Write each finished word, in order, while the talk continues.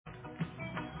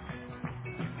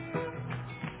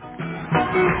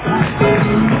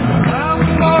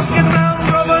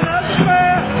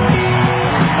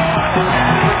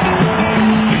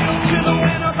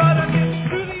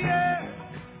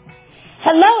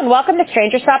and welcome to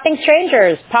Stranger Stopping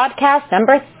Strangers, podcast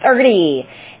number 30.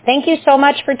 Thank you so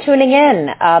much for tuning in.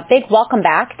 A big welcome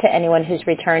back to anyone who's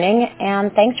returning,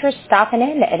 and thanks for stopping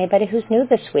in to anybody who's new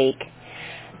this week.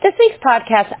 This week's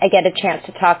podcast, I get a chance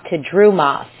to talk to Drew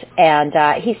Moss, and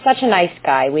he's such a nice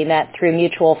guy. We met through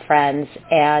mutual friends,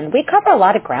 and we cover a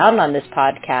lot of ground on this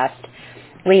podcast.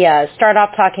 We start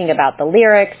off talking about the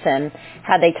lyrics and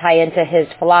how they tie into his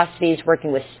philosophies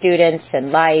working with students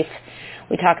and life.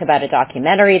 We talk about a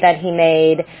documentary that he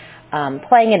made,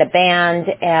 playing in a band,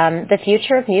 and the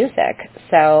future of music.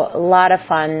 So a lot of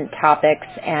fun topics,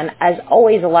 and as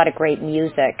always, a lot of great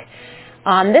music.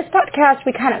 On this podcast,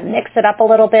 we kind of mix it up a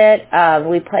little bit.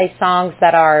 We play songs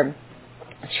that are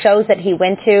shows that he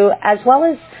went to, as well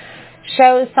as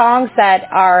songs that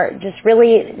are just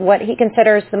really what he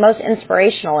considers the most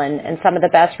inspirational and some of the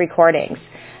best recordings.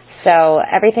 So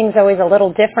everything's always a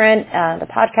little different. The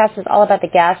podcast is all about the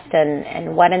guest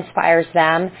and what inspires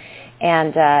them.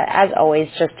 And as always,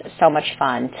 just so much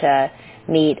fun to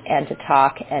meet and to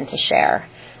talk and to share.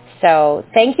 So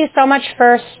thank you so much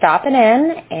for stopping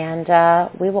in,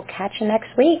 and we will catch you next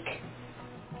week.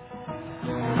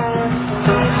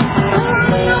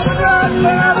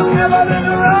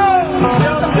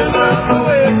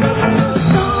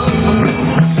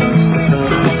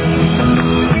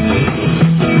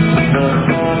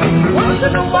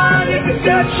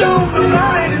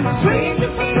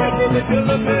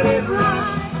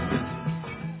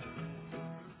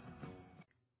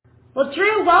 Well,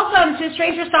 Drew, welcome to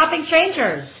Stranger Stopping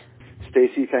Strangers.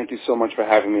 Stacey, thank you so much for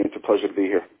having me. It's a pleasure to be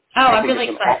here. Oh, I'm really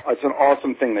excited. It's an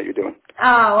awesome thing that you're doing.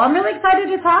 Oh, I'm really excited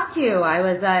to talk to you. I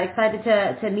was excited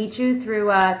to meet you through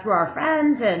our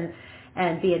friends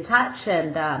and be in touch,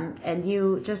 and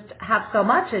you just have so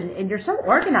much, and you're so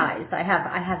organized. I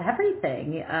have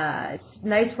everything. It's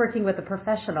nice working with a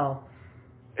professional.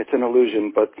 It's an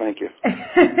illusion, but thank you.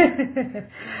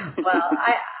 Well,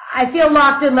 I feel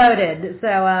locked and loaded,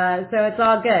 so it's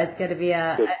all good. It's going to be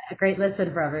a great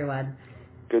listen for everyone.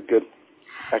 Good.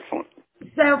 Excellent.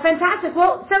 So fantastic.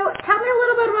 Well, so tell me a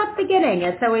little bit about the beginning.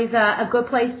 It's always a good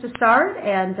place to start.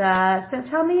 And so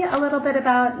tell me a little bit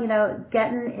about,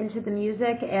 getting into the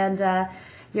music and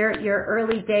your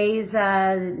early days,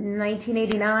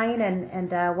 1989,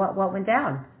 and what went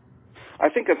down. I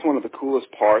think that's one of the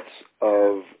coolest parts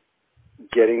of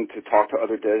getting to talk to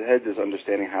other Deadheads is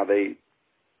understanding how they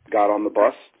got on the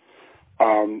bus.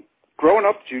 Growing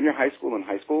up, junior high school and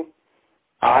high school,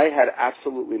 I had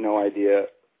absolutely no idea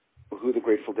who the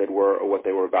Grateful Dead were or what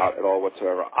they were about at all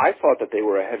whatsoever. I thought that they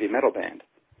were a heavy metal band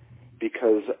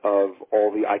because of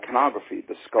all the iconography,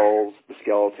 the skulls, the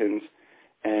skeletons,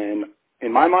 and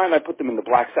in my mind I put them in the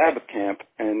Black Sabbath camp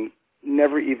and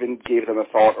never even gave them a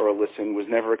thought or a listen, was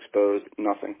never exposed,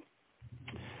 nothing.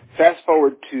 Fast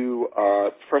forward to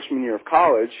freshman year of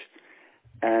college,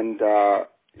 and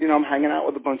I'm hanging out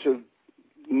with a bunch of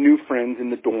new friends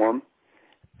in the dorm,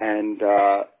 and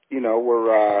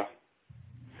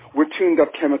we're tuned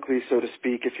up chemically, so to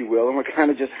speak, if you will, and we're kind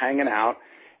of just hanging out.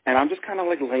 And I'm just kind of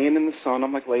like laying in the sun.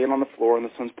 I'm like laying on the floor, and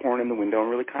the sun's pouring in the window. I'm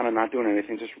really kind of not doing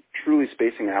anything, just truly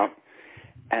spacing out.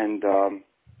 And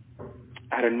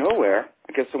out of nowhere,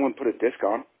 I guess someone put a disc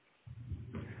on.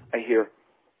 I hear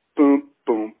boom,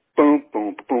 boom, boom,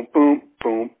 boom, boom, boom,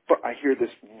 boom. I hear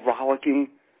this rollicking,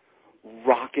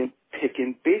 rockin',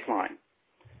 picking bass line.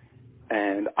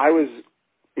 And I was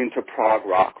into prog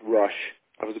rock, Rush.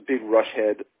 I was a big Rush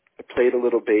head. I played a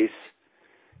little bass.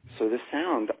 So this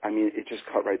sound, it just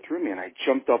cut right through me. And I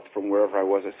jumped up from wherever I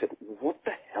was. I said, what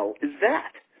the hell is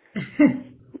that?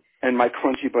 And my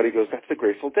crunchy buddy goes, that's the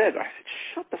Grateful Dead. I said,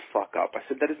 shut the fuck up. I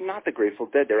said, that is not the Grateful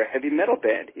Dead. They're a heavy metal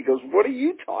band. He goes, what are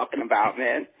you talking about,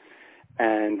 man?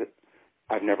 And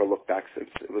I've never looked back since.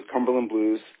 It was Cumberland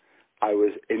Blues. I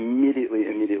was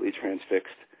immediately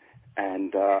transfixed.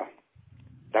 And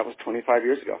that was 25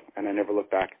 years ago, and I never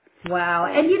looked back. Wow.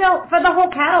 And, for the whole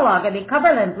catalog,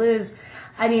 Cumberland Blues,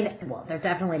 they're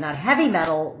definitely not a heavy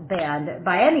metal band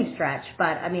by any stretch,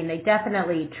 but, they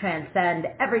definitely transcend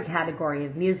every category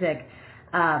of music.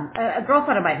 A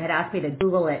girlfriend of mine had asked me to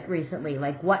Google it recently,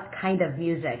 like what kind of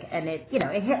music, and it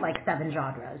hit like 7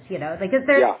 genres, because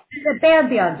there's a band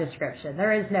beyond description.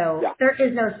 There is no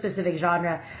specific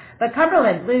genre, but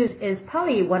Cumberland Blues is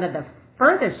probably one of the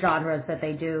furthest genres that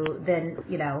they do than,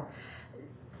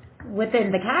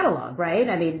 within the catalog, right?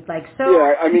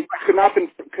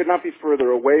 Could not be further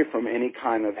away from any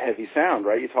kind of heavy sound,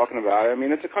 right? You're talking about,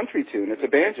 it's a country tune, it's a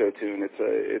banjo tune,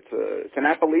 it's an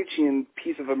Appalachian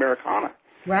piece of Americana.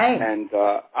 Right. And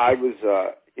I was,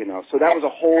 so that was a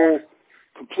whole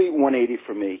complete 180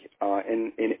 for me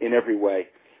in every way.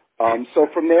 So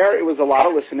from there, it was a lot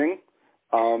of listening.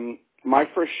 My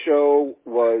first show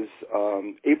was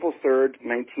April 3rd,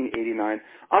 1989.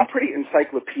 I'm pretty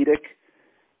encyclopedic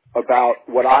about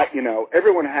what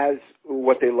everyone has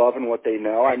what they love and what they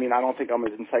know. I mean, I don't think I'm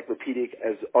as encyclopedic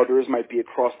as others might be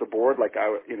across the board, like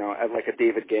like a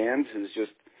David Gans, who's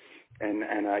just, and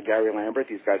Gary Lambert.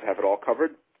 These guys have it all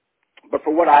covered. But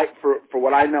for what I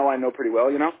know pretty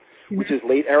well, which is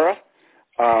late era,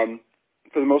 for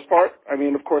the most part. I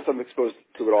mean, of course, I'm exposed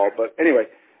to it all. But anyway,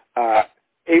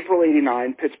 April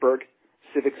 '89, Pittsburgh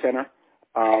Civic Center.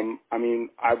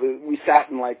 We sat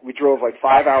and we drove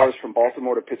 5 hours from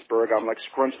Baltimore to Pittsburgh. I'm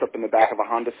scrunched up in the back of a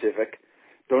Honda Civic.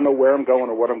 Don't know where I'm going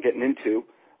or what I'm getting into.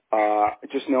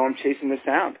 Just know I'm chasing the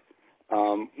sound,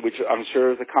 which I'm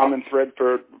sure is a common thread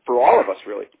for all of us,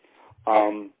 really.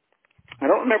 I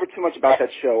don't remember too much about that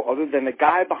show other than the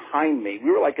guy behind me.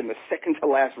 We were in the second to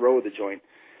last row of the joint.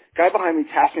 Guy behind me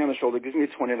taps me on the shoulder, gives me a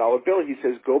 $20 bill. He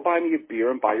says, "Go buy me a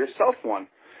beer and buy yourself one."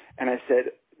 And I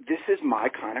said, "This is my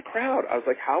kind of crowd." I was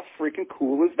like, how freaking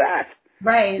cool is that?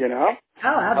 Right. Oh,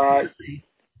 absolutely.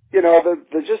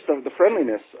 The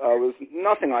friendliness was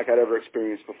nothing like I'd ever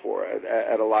experienced before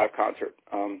at a live concert.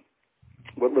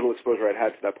 What little exposure I'd had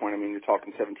to that point. I mean, you're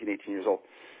talking 17, 18 years old.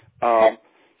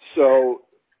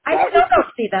 I still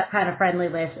don't see that kind of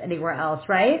friendliness anywhere else,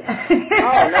 right?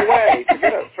 Oh, no way.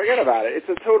 Forget about it. It's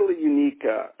a totally unique,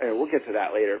 we'll get to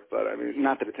that later, but I mean,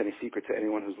 not that it's any secret to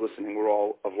anyone who's listening. We're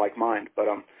all of like mind. But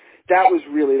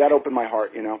that opened my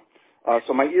heart,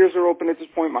 So my ears are open at this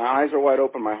point. My eyes are wide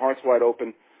open. My heart's wide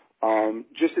open.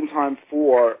 Just in time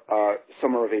for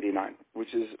summer of '89,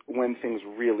 which is when things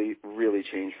really, really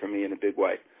changed for me in a big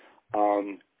way.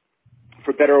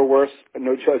 For better or worse,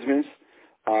 no judgments.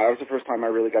 It was the first time I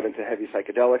really got into heavy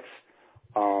psychedelics.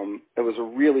 It was a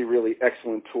really, really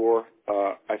excellent tour.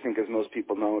 I think, as most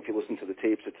people know, if you listen to the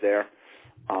tapes, it's there.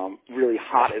 Really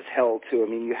hot as hell, too. I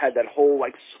mean, you had that whole,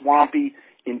 swampy,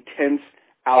 intense,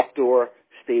 outdoor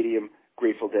stadium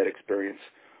Grateful Dead experience,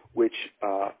 which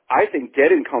I think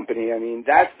Dead and Company, I mean,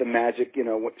 that's the magic.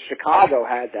 Chicago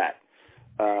had that.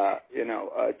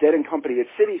 Dead and Company at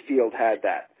Citi Field had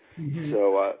that. Mm-hmm.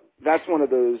 So that's one of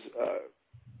those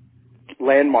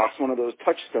landmarks, one of those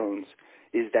touchstones,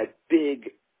 is that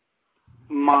big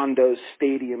Mondo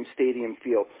stadium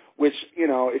feel, which,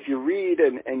 if you read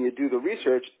and you do the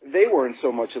research, they weren't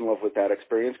so much in love with that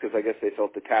experience because I guess they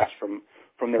felt detached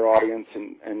from their audience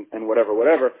and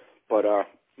whatever. But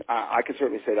I can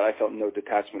certainly say that I felt no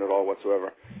detachment at all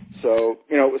whatsoever. So,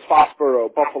 it was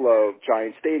Foxborough, Buffalo,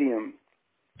 Giant Stadium,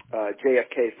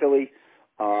 JFK, Philly,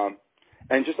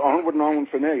 and just onward and onward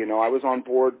from there. I was on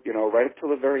board, right up till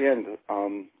the very end,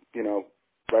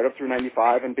 right up through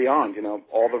 95 and beyond,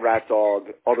 all the Rat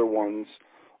Dog, other ones,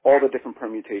 all the different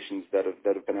permutations that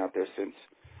have been out there since.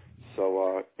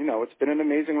 So, it's been an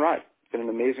amazing ride. It's been an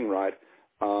amazing ride.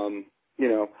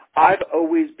 I've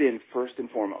always been first and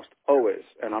foremost, always,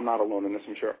 and I'm not alone in this,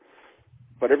 I'm sure,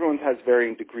 but everyone has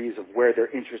varying degrees of where their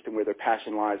interest and where their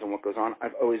passion lies and what goes on.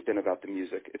 I've always been about the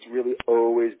music. It's really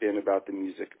always been about the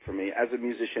music for me. As a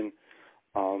musician,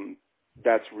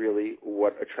 that's really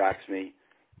what attracts me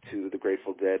to the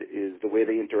Grateful Dead, is the way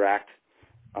they interact,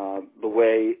 the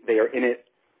way they are in it.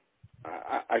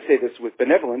 I say this with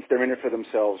benevolence. They're in it for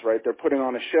themselves, right? They're putting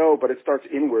on a show, but it starts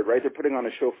inward, right? They're putting on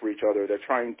a show for each other. They're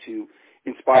trying to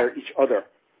inspire each other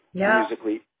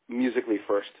musically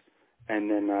first, and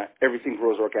then everything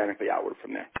grows organically outward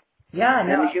from there. Yeah,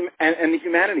 no. And the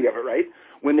humanity of it, right?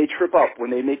 When they trip up, when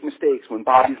they make mistakes, when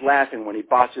Bobby's laughing, when he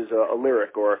botches a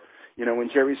lyric, or when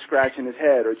Jerry's scratching his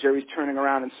head, or Jerry's turning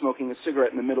around and smoking a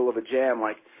cigarette in the middle of a jam,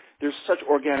 there's such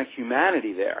organic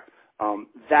humanity there.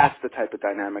 That's the type of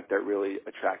dynamic that really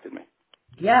attracted me.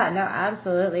 Yeah, no,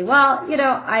 absolutely. Well,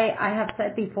 I have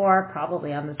said before,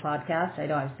 probably on this podcast, I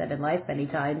know I've said in life many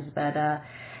times, but,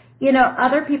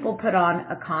 other people put on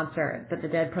a concert, but the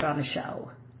Dead put on a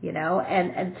show,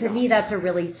 and to me, that's a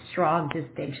really strong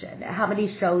distinction. How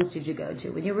many shows did you go to?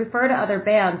 When you refer to other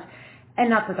bands, and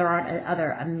not that there aren't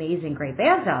other amazing, great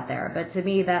bands out there, but to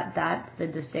me, that's the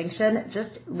distinction,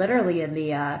 just literally in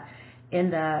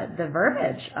the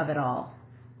verbiage of it all.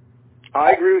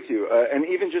 I agree with you. And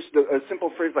even just a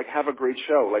simple phrase like "have a great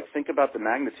show," think about the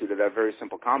magnitude of that very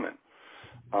simple comment.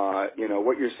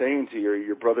 What you're saying to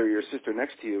your brother or your sister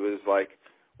next to you is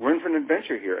we're in for an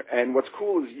adventure here. And what's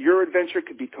cool is your adventure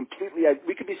could be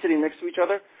we could be sitting next to each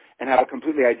other and have a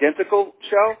completely identical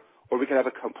show, or we could have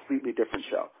a completely different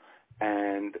show.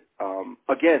 And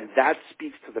again, that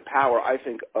speaks to the power, I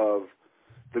think, of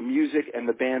the music and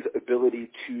the band's ability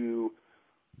to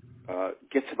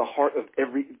get to the heart of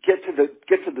get to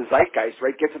the zeitgeist,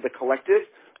 right? Get to the collective,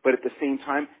 but at the same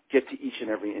time get to each and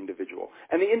every individual.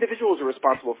 And the individuals are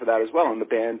responsible for that as well. And the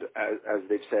band, as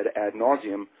they've said ad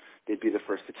nauseum, they'd be the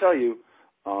first to tell you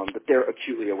that they're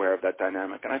acutely aware of that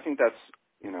dynamic. And I think that's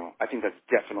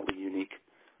definitely unique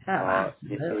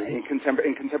in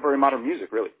contemporary modern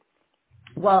music, really.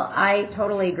 Well, I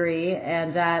totally agree,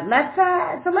 and let's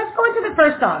go into the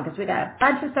first song because we got a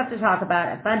bunch of stuff to talk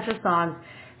about, a bunch of songs.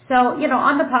 So,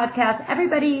 on the podcast,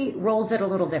 everybody rolls it a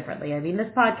little differently. I mean,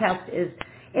 this podcast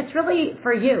it's really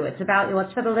for you. It's about you.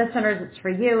 It's for the listeners. It's for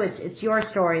you. It's your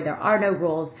story. There are no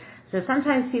rules. So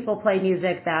sometimes people play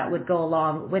music that would go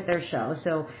along with their show.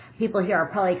 So people here are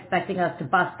probably expecting us to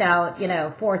bust out,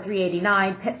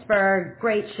 4389, Pittsburgh,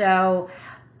 great show.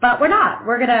 But we're not.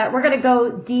 We're gonna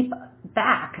go deep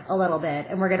back a little bit,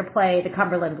 and we're gonna play the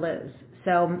Cumberland Blues.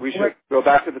 So we should go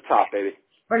back to the top, baby.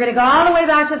 We're gonna go all the way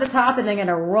back to the top, and then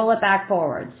gonna roll it back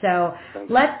forward. So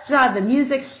let's the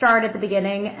music start at the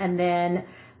beginning, and then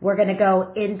we're gonna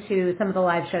go into some of the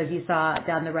live shows you saw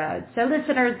down the road. So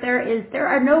listeners, there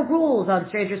are no rules on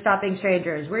Strangers Stopping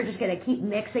Strangers. We're just gonna keep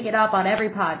mixing it up on every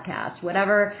podcast.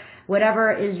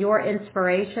 Whatever is your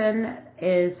inspiration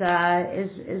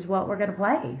is what we're going to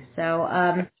play.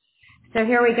 So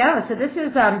here we go. So this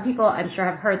is people I'm sure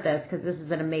have heard this because this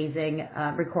is an amazing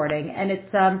recording, and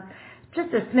it's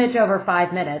just a smidge over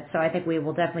 5 minutes. So I think we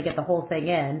will definitely get the whole thing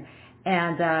in.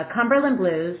 And Cumberland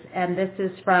Blues, and this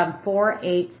is from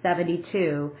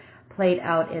 4/8/72, played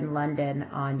out in London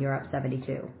on Europe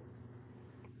 72.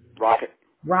 Rock it.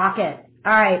 Rock it.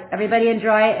 All right, everybody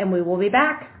enjoy, and we will be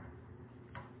back.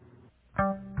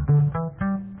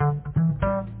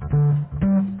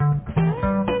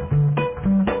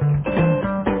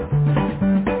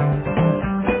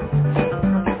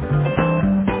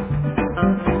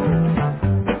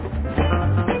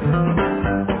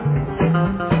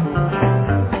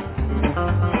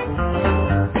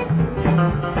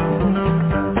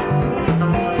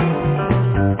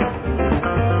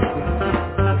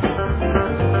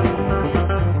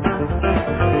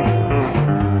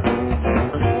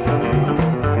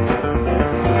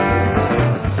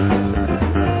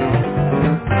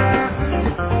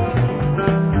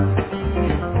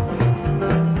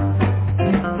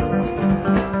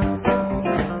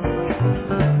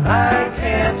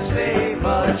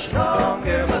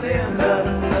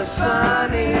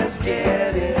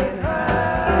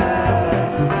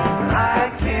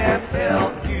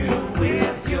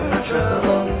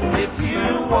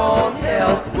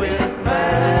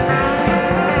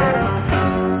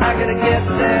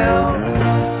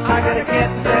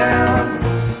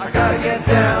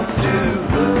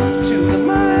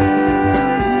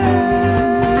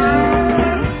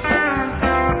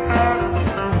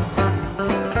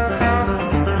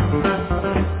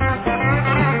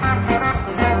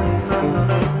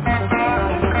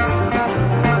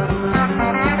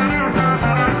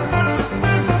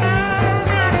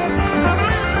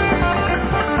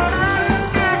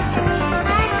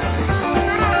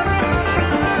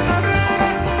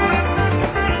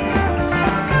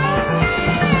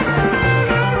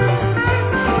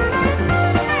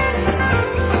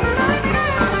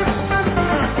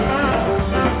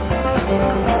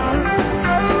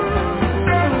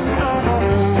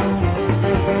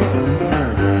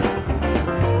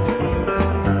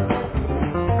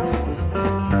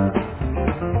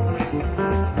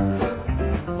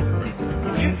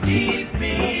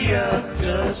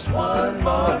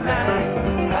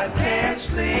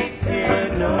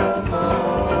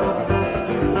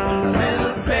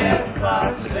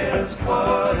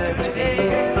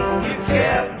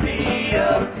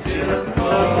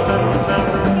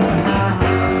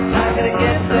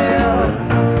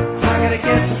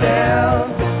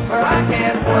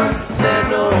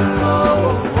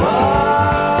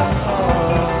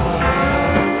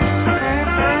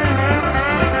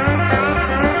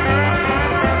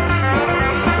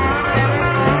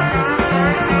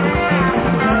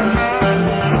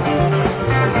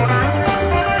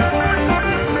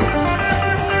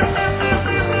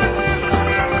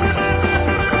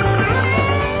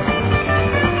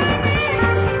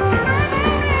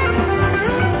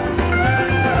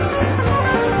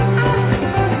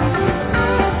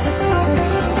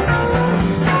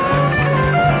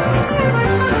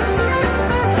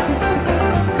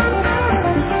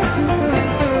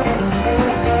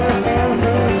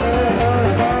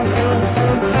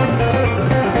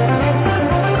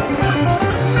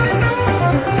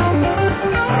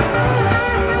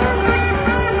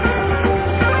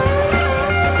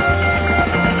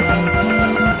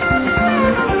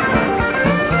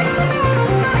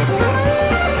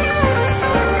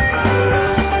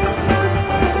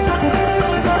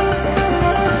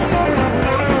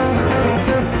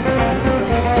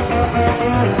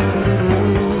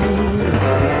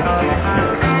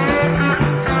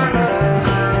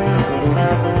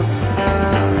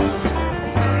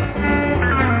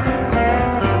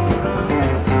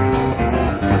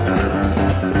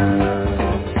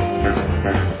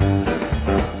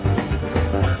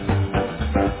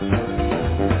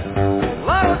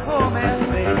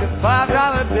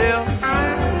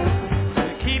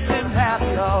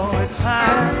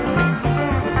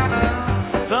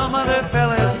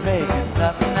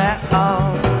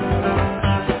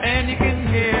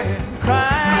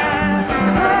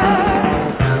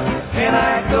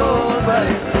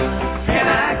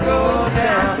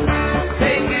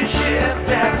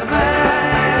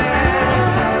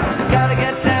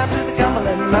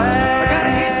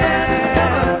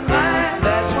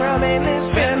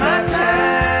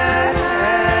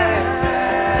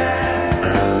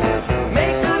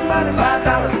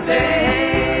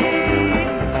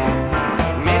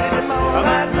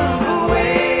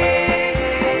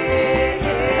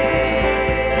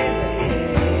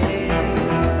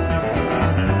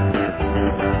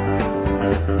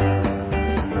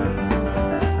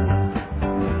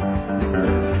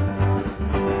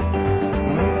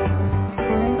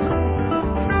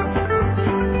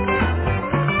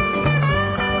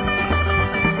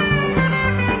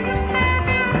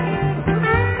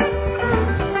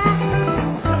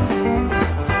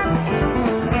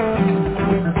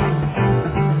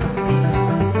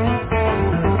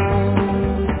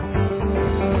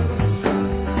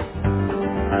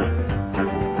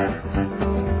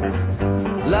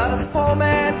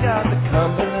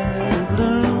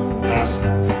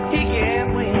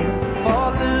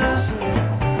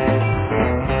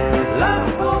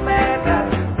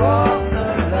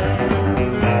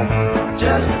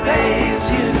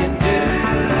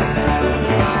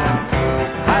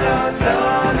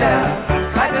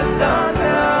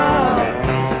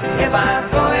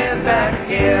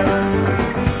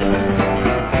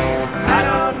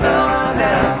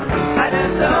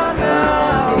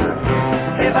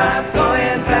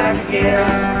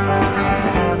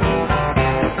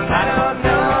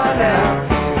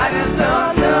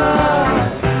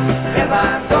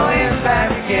 I'm going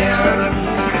back again.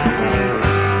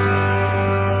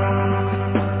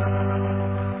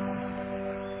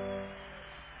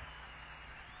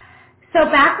 So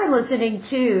back from listening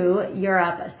to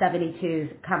Europe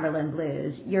 72's Cumberland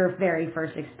Blues, your very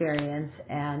first experience,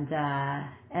 and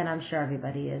I'm sure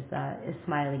everybody is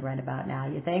smiling right about now.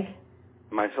 You think?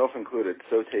 Myself included.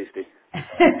 So tasty.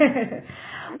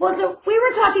 Well, so we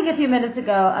were talking a few minutes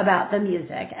ago about the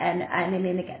music, and I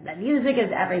mean, again, the music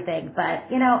is everything, but,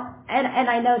 you know, and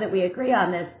I know that we agree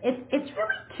on this, it's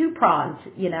really two-pronged,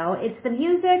 you know, it's the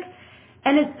music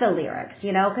and it's the lyrics,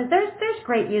 you know, because there's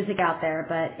great music out there,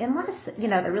 but unless, you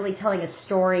know, they're really telling a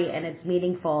story and it's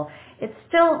meaningful, it's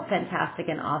still fantastic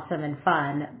and awesome and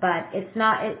fun, but it's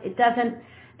not, it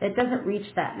doesn't reach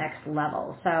that next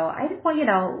level. So I think, well, you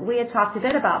know, we had talked a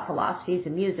bit about philosophies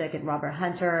in music and Robert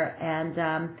Hunter,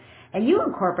 and you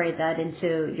incorporate that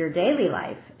into your daily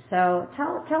life. So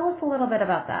tell us a little bit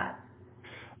about that.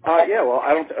 Yeah, well,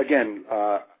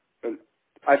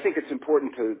 I think it's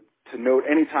important to note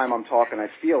anytime I'm talking, I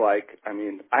feel like, I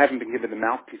mean, I haven't been given the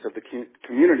mouthpiece of the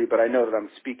community, but I know that I'm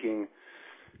speaking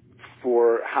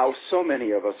for how so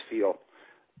many of us feel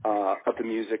of the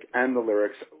music and the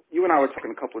lyrics. You and I were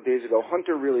talking a couple of days ago.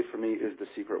 Hunter really, for me, is the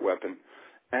secret weapon.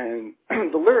 And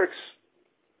the lyrics,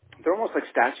 they're almost like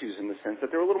statues in the sense that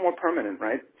they're a little more permanent,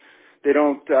 right? They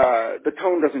don't, the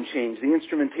tone doesn't change. The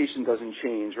instrumentation doesn't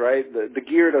change, right? The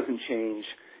gear doesn't change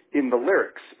in the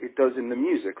lyrics. It does in the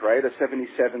music, right? A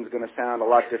 77 is going to sound a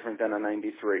lot different than a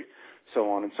 93,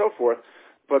 so on and so forth.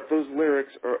 But those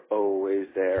lyrics are always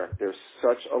there. They're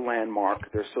such a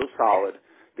landmark. They're so solid.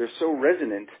 They're so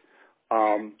resonant.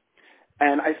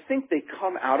 And I think they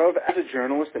come out of, as a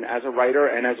journalist and as a writer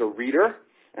and as a reader,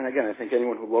 and again, I think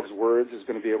anyone who loves words is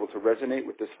going to be able to resonate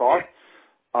with this thought.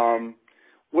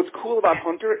 What's cool about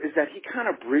Hunter is that he kind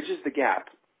of bridges the gap,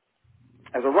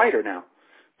 as a writer now,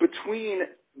 between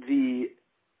the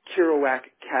Kerouac,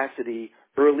 Cassidy,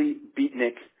 early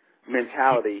beatnik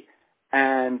mentality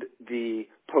and the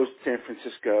post-San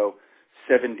Francisco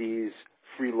 70s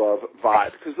free love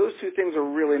vibe. Because those two things are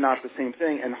really not the same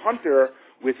thing. And Hunter,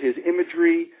 with his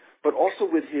imagery, but also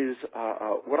with his,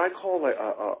 what I call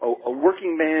a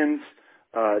working man's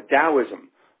Taoism.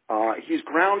 He's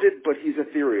grounded, but he's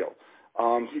ethereal.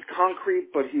 He's concrete,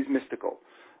 but he's mystical.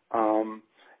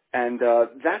 And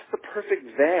that's the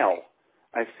perfect veil,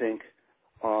 I think,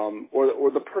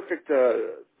 or the perfect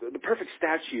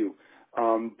statue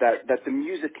that the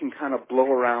music can kind of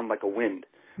blow around like a wind.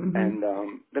 Mm-hmm. And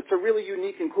that's a really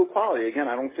unique and cool quality. Again,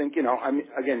 I don't think, you know, I mean,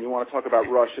 again, you want to talk about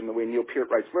Rush and the way Neil Peart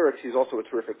writes lyrics. He's also a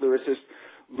terrific lyricist.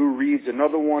 Lou Reed's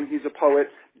another one. He's a poet.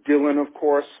 Dylan, of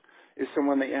course, is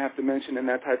someone that you have to mention in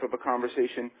that type of a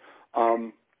conversation.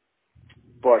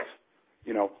 But,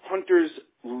 you know, Hunter's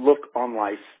look on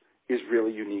life is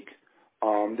really unique.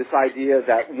 This idea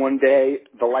that one day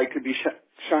the light could be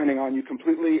shining on you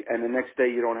completely and the next day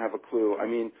you don't have a clue. I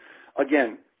mean,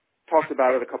 again, talked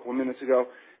about it a couple of minutes ago.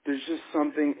 There's just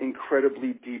something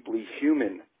incredibly deeply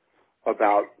human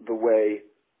about the way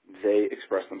they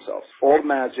express themselves. All the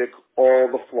magic, all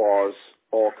the flaws,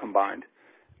 all combined.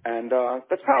 And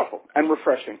that's powerful and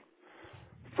refreshing.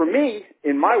 For me,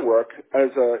 in my work,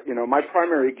 as a, you know, my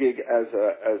primary gig as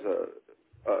a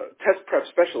test prep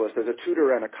specialist, as a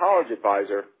tutor and a college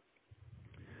advisor,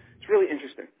 it's really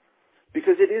interesting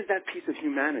because it is that piece of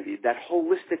humanity, that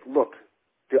holistic look,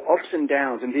 the ups and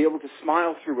downs, and be able to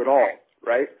smile through it all,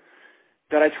 right?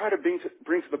 That I try to bring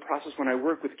to the process when I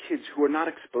work with kids who are not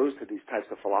exposed to these types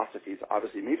of philosophies.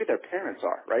 Obviously, maybe their parents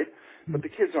are, right? But the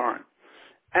kids aren't.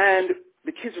 And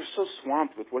the kids are so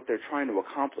swamped with what they're trying to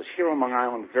accomplish. Here on Long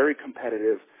Island, very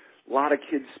competitive, a lot of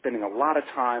kids spending a lot of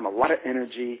time, a lot of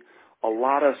energy, a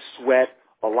lot of sweat,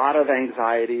 a lot of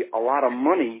anxiety, a lot of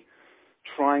money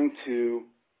trying to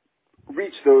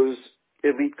reach those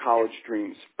elite college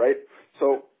dreams, right?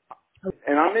 So,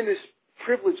 and I'm in this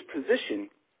privileged position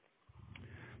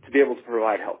to be able to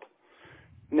provide help.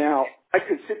 Now, I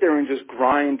could sit there and just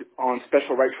grind on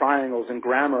special right triangles and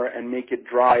grammar and make it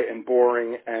dry and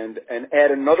boring and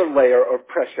add another layer of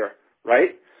pressure,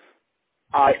 right?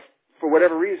 For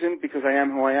whatever reason, because I am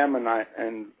who I am and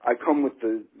I come with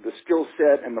the skill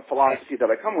set and the philosophy that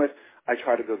I come with, I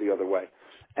try to go the other way.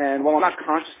 And while I'm not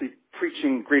consciously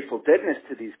preaching Grateful Deadness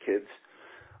to these kids,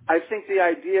 I think the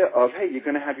idea of, hey, you're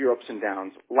going to have your ups and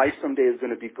downs. Life someday is going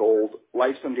to be gold.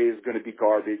 Life someday is going to be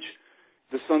garbage.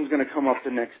 The sun's going to come up the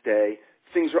next day.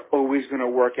 Things are always going to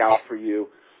work out for you.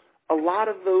 A lot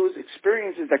of those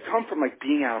experiences that come from like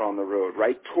being out on the road,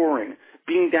 right? Touring,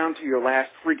 being down to your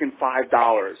last freaking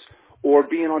 $5 or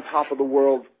being on top of the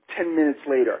world 10 minutes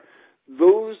later.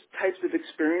 Those types of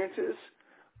experiences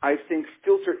I think,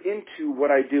 filter into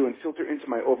what I do and filter into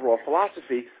my overall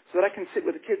philosophy so that I can sit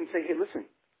with the kids and say, hey, listen,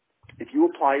 if you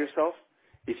apply yourself,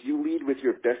 if you lead with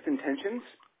your best intentions,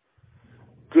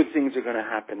 good things are going to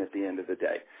happen at the end of the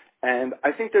day. And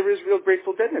I think there is real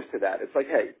Grateful Deadness to that. It's like,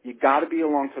 hey, you got to be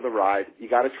along for the ride. You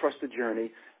got to trust the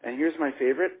journey. And here's my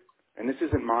favorite, and this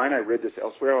isn't mine. I read this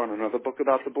elsewhere on another book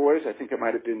about the boys. I think it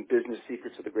might have been Business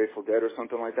Secrets of the Grateful Dead or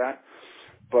something like that.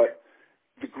 But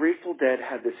the Grateful Dead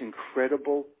had this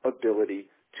incredible ability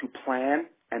to plan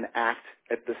and act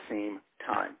at the same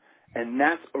time. And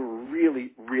that's a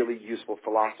really, really useful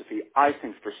philosophy, I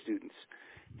think, for students.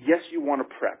 Yes, you want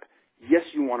to prep. Yes,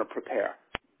 you want to prepare.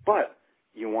 But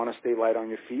you want to stay light on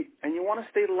your feet, and you want to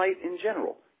stay light in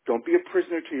general. Don't be a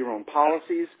prisoner to your own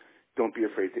policies. Don't be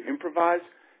afraid to improvise.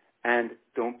 And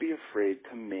don't be afraid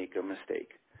to make a mistake.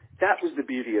 That was the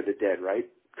beauty of the Dead, right?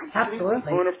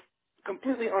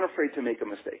 Completely unafraid to make a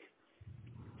mistake.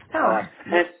 Oh.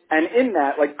 And in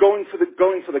that, like going for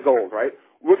the gold, right?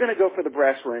 We're going to go for the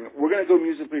brass ring. We're going to go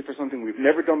musically for something we've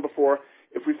never done before.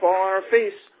 If we fall on our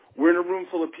face, we're in a room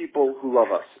full of people who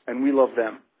love us, and we love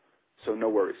them. So no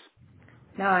worries.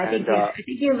 No, I think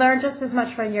you learn just as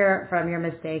much from your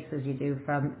mistakes as you do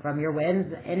from your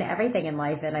wins in everything in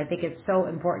life, and I think it's so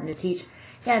important to teach.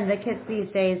 Again, the kids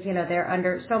these days, they're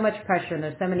under so much pressure, and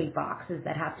there's so many boxes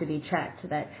that have to be checked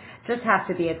that just have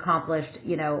to be accomplished,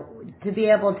 to be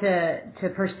able to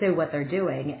pursue what they're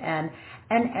doing, and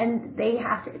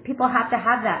people have to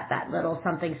have that little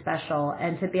something special,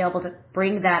 and to be able to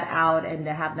bring that out and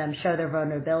to have them show their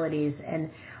vulnerabilities and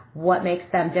what makes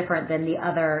them different than the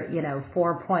other,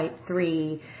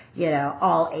 4.3,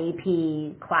 all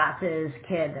AP classes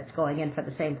kid that's going in for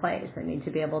the same place. I mean,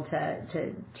 to be able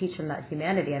to teach them that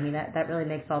humanity, I mean, that really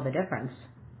makes all the difference.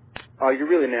 You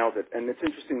really nailed it. And it's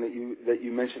interesting that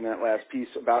you mentioned that last piece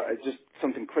about just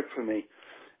something clicked for me.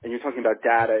 And you're talking about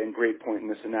data and grade point and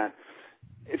this and that.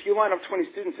 If you line up 20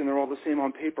 students and they're all the same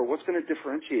on paper, what's going to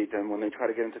differentiate them when they try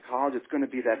to get into college? It's going to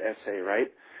be that essay,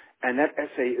 right? And that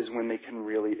essay is when they can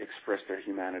really express their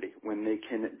humanity, when they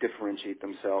can differentiate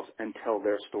themselves and tell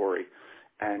their story.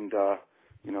 And,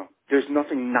 there's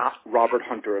nothing not Robert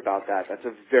Hunter about that. That's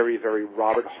a very, very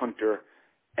Robert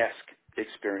Hunter-esque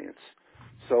experience.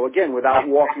 So again, without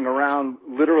walking around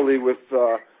literally with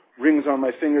rings on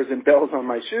my fingers and bells on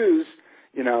my shoes,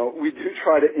 we do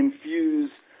try to infuse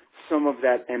some of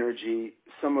that energy,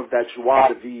 some of that joie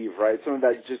de vivre, right? Some of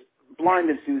that just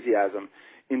blind enthusiasm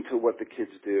into what the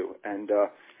kids do. And,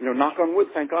 knock on wood,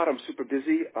 thank God I'm super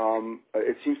busy.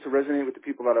 It seems to resonate with the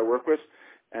people that I work with.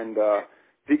 And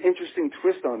the interesting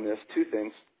twist on this, two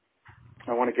things.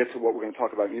 I want to get to what we're going to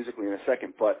talk about musically in a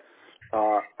second, but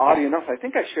oddly enough, I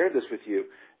think I shared this with you.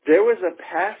 There was a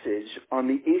passage on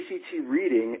the ACT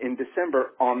reading in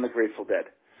December on the Grateful Dead.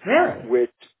 Really?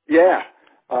 Which, yeah.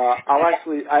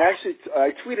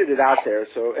 I tweeted it out there,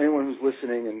 so anyone who's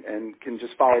listening and can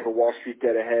just follow the Wall Street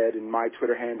Dead Ahead and my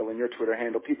Twitter handle and your Twitter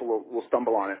handle, people will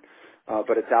stumble on it,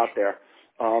 but it's out there.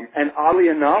 And oddly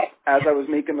enough, as I was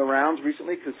making the rounds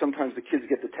recently, because sometimes the kids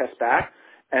get the test back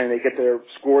and they get their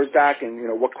scores back and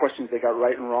what questions they got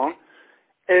right and wrong,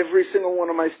 every single one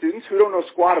of my students who don't know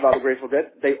squat about the Grateful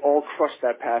Dead, they all crushed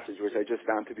that passage, which I just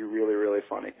found to be really, really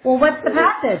funny. Well, what's the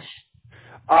passage?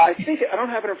 I don't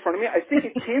have it in front of me. I think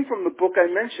it came from the book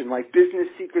I mentioned, like Business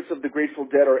Secrets of the Grateful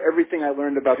Dead, or Everything I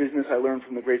Learned About Business I Learned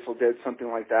from the Grateful Dead, something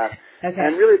like that. Okay.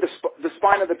 And really the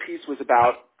spine of the piece was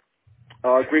about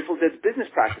Grateful Dead's business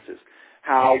practices,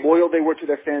 how loyal they were to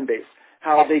their fan base,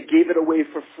 how they gave it away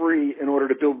for free in order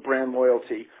to build brand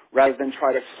loyalty, rather than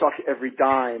try to suck every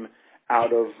dime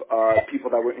out of people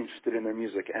that were interested in their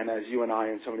music. And as you and I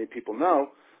and so many people know,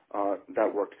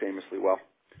 that worked famously well.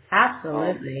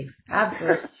 Absolutely.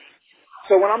 Absolutely.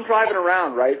 So when I'm driving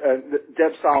around, right,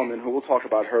 Deb Solomon, who we'll talk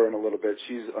about her in a little bit,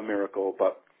 she's a miracle,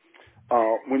 but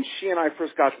when she and I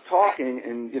first got to talking,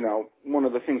 and, one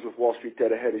of the things with Wall Street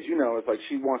Dead Ahead, as you know, is like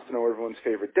she wants to know everyone's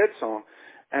favorite Dead song,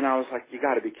 and I was like, you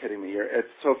got to be kidding me. It's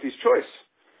Sophie's Choice.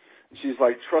 She's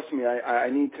like, trust me, I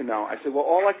need to know. I said, well,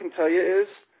 all I can tell you is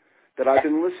that I've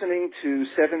been listening to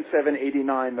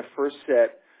 7789, the first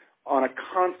set, on a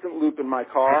constant loop in my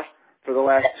car for the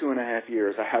last 2.5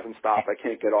 years. I haven't stopped. I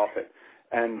can't get off it.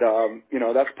 And,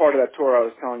 that's part of that tour I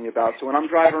was telling you about. So when I'm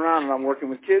driving around and I'm working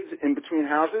with kids in between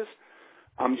houses,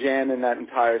 I'm jamming that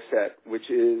entire set, which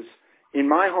is, in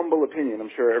my humble opinion, I'm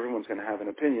sure everyone's going to have an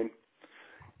opinion,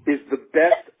 is the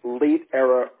best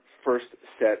late-era first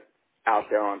set out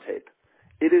there on tape.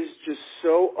 It is just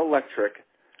so electric.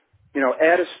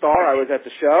 Add a Star, I was at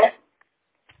the show,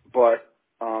 but,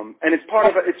 and it's part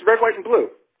of it's Red, White, and Blue,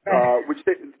 which,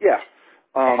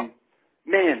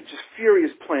 man, just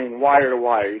furious playing wire to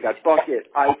wire. You got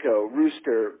Bucket, Ico,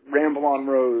 Rooster, Ramble on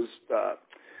Rose,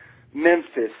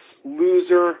 Memphis,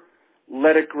 Loser,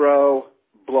 Let It Grow,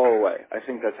 Blow Away. I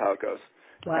think that's how it goes.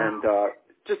 Wow. And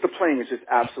just the playing is just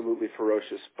absolutely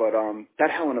ferocious. But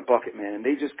that Hell in a Bucket, man,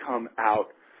 they just come out.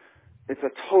 It's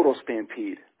a total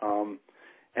stampede.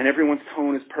 And everyone's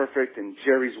tone is perfect, and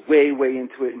Jerry's way, way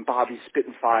into it, and Bobby's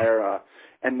spitting fire.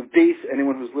 And the bass,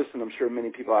 anyone who's listening, I'm sure many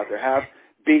people out there have,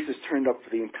 bass is turned up for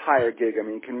the entire gig. I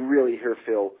mean, you can really hear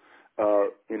Phil,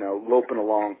 loping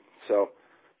along. So,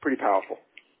 pretty powerful.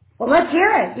 Well, let's hear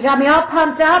it. You got me all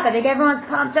pumped up. I think everyone's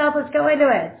pumped up. Let's go into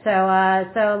it. So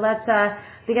let's,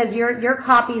 because your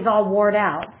copy's all worn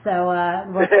out. So,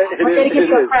 we're going to give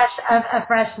you a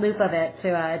fresh loop of it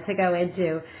to go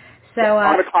into. So,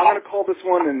 I'm going to call this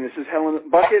one, and this is Hell in a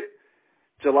Bucket,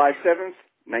 July 7th,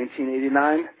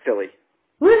 1989, Philly.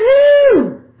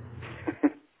 Woohoo!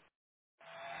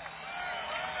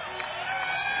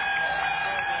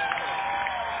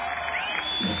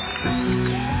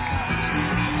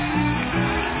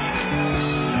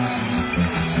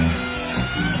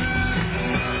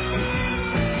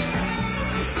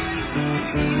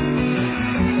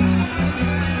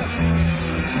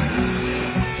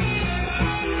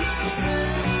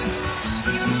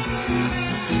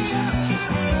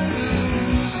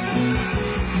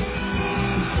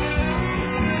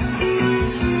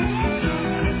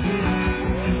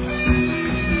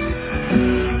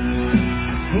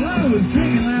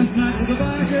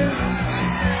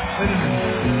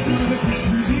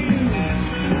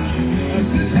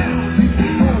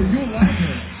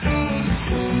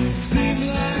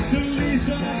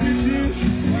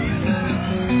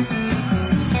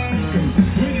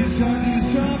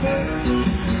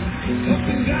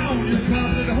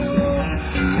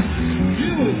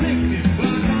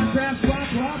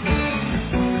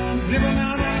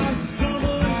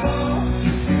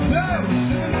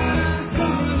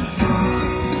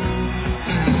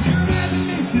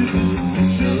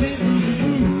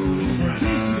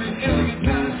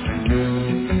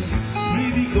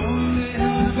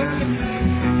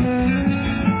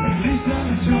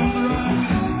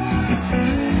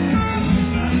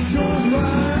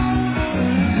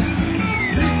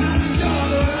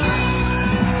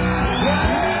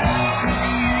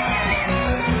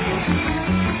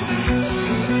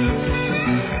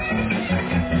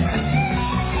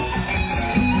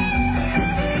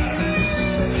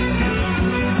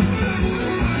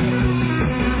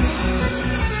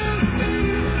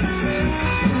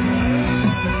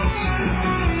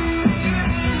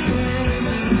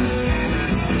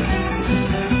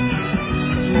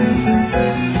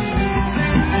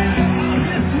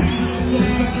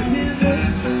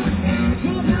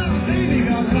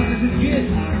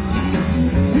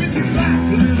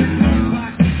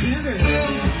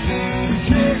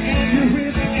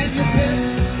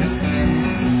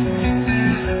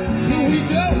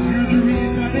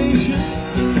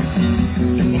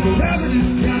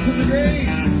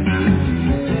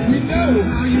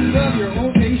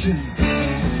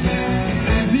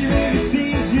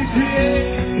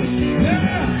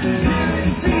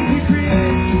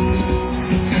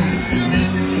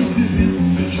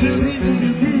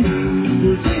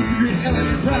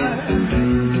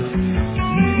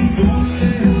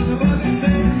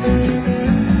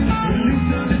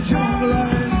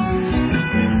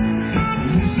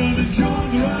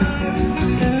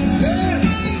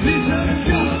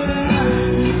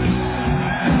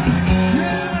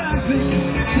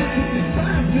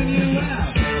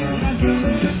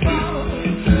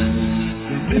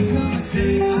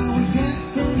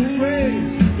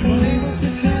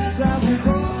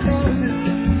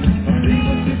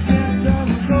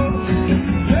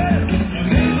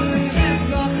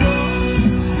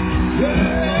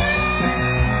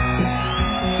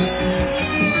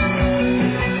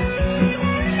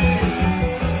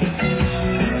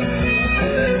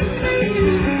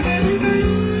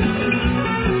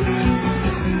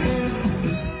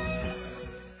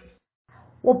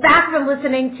 Well, back from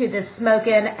listening to the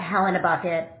Smokin' Hell in a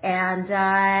Bucket, and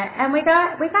we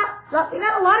got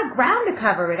a lot of ground to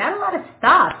cover. We got a lot of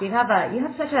stuff. You have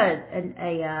such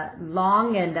a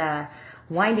long and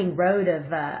winding road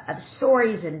of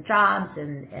stories and jobs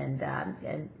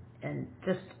and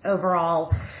just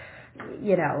overall,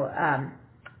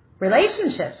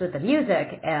 relationships with the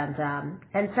music, and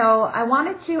so I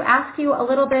wanted to ask you a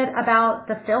little bit about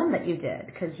the film that you did,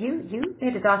 because you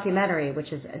made a documentary,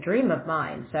 which is a dream of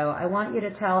mine. So I want you to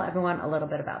tell everyone a little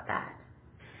bit about that.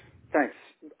 Thanks.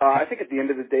 I think at the end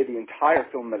of the day, the entire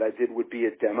film that I did would be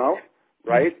a demo,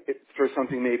 right? It's for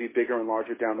something maybe bigger and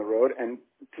larger down the road. And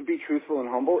to be truthful and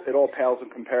humble, it all pales in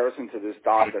comparison to this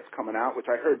doc that's coming out, which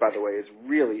I heard, by the way, is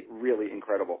really, really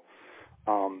incredible.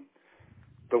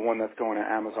 The one that's going to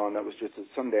Amazon that was just at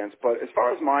Sundance. But as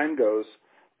far as mine goes,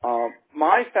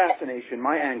 my fascination,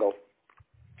 my angle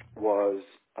was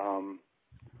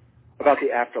about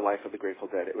the afterlife of the Grateful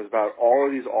Dead. It was about all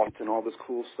of these aughts and all this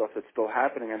cool stuff that's still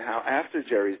happening, and how after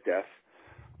Jerry's death,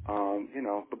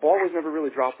 the ball was never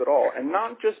really dropped at all, and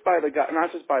not just by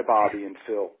Bobby and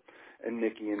Phil and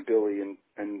Mickey and Billy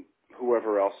and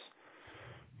whoever else,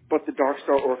 but the Dark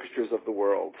Star Orchestras of the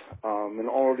world, and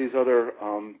all of these other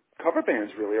cover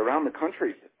bands really around the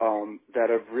country that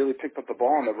have really picked up the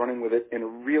ball and are running with it in a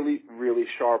really, really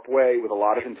sharp way with a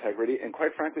lot of integrity and,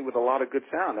 quite frankly, with a lot of good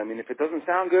sound. I mean, if it doesn't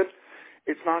sound good,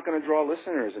 it's not going to draw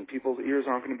listeners and people's ears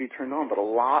aren't going to be turned on. But a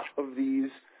lot of these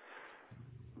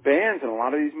bands and a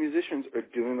lot of these musicians are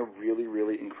doing a really,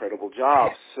 really incredible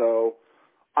job. So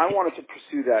I wanted to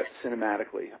pursue that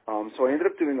cinematically. So I ended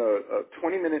up doing a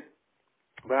 20-minute,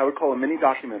 what I would call a mini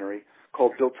documentary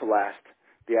called Built to Last,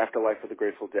 The Afterlife of the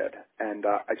Grateful Dead. And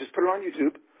I just put it on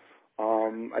YouTube.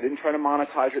 I didn't try to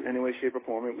monetize it in any way, shape, or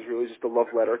form. It was really just a love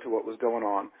letter to what was going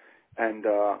on. And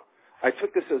I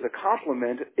took this as a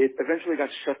compliment. It eventually got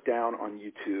shut down on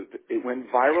YouTube. It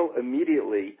went viral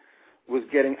immediately, was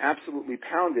getting absolutely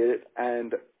pounded,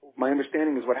 and my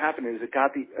understanding is what happened is it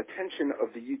got the attention of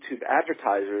the YouTube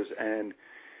advertisers, and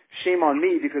shame on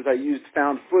me because I used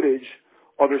found footage,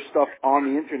 other stuff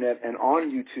on the internet and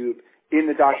on YouTube in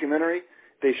the documentary.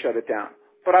 They shut it down.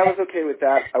 But I was okay with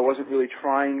that. I wasn't really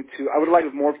trying to. I would like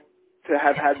to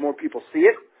have had more people see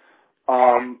it.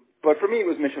 But for me, it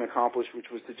was mission accomplished, which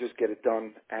was to just get it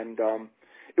done. And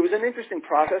it was an interesting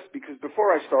process because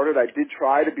before I started, I did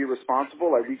try to be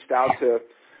responsible. I reached out to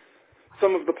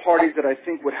some of the parties that I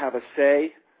think would have a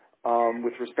say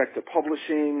with respect to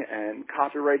publishing and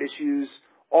copyright issues,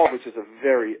 all of which is a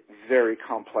very, very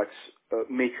complex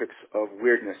matrix of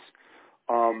weirdness.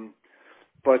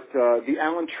 But the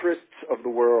Alan Trists of the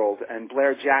world and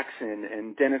Blair Jackson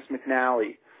and Dennis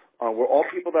McNally were all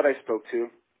people that I spoke to.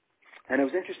 And it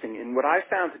was interesting. In what I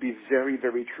found to be very,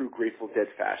 very true Grateful Dead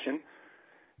fashion,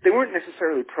 they weren't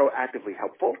necessarily proactively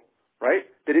helpful, right?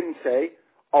 They didn't say,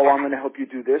 oh, I'm going to help you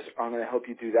do this, or I'm going to help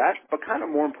you do that. But kind of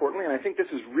more importantly, and I think this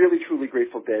is really, truly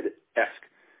Grateful Dead-esque,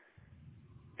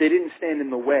 they didn't stand in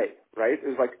the way, right? It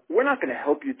was like, we're not going to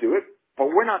help you do it, but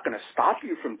we're not going to stop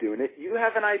you from doing it. You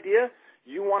have an idea.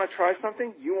 You want to try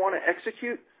something. You want to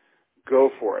execute.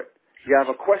 Go for it. You have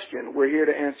a question. We're here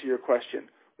to answer your question.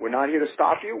 We're not here to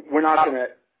stop you. We're not going to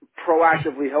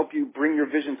proactively help you bring your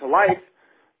vision to life,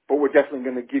 but we're definitely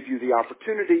going to give you the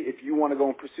opportunity. If you want to go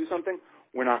and pursue something,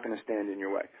 we're not going to stand in your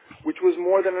way, which was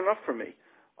more than enough for me.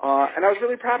 And I was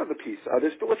really proud of the piece.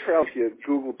 There's still a trail if you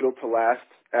Google Built to Last,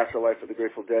 Afterlife of the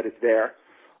Grateful Dead. It's there.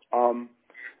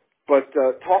 But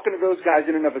talking to those guys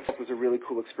in and of itself was a really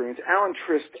cool experience. Alan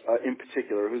Trist, in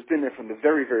particular, who's been there from the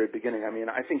very, very beginning. I mean,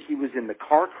 I think he was in the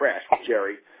car crash with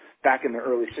Jerry back in the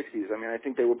early 60s. I mean, I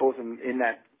think they were both in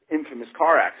that infamous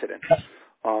car accident.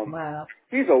 Wow.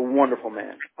 He's a wonderful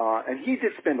man. And he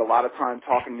did spend a lot of time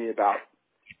talking to me about,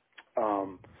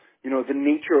 the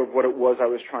nature of what it was I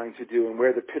was trying to do and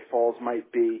where the pitfalls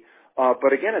might be.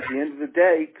 But again, at the end of the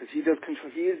day, because he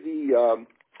is the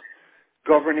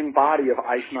governing body of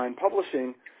Ice9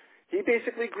 Publishing, he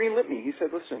basically greenlit me. He said,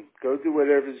 listen, go do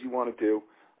whatever it is you want to do.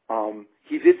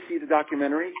 He did see the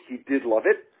documentary. He did love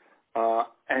it.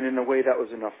 And in a way, that was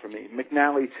enough for me.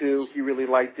 McNally, too, he really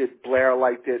liked it. Blair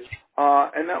liked it.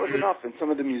 And that was enough. And some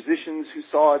of the musicians who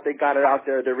saw it, they got it out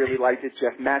there. They really liked it.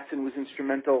 Jeff Mattson was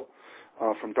instrumental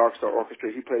from Dark Star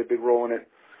Orchestra. He played a big role in it.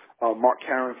 Mark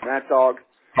Karen from That Dog.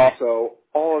 So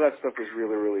all of that stuff was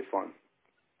really, really fun.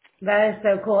 That is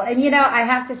so cool. And, I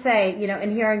have to say,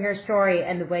 in hearing your story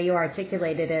and the way you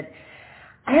articulated it,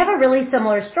 I have a really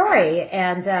similar story,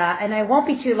 and I won't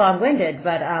be too long-winded,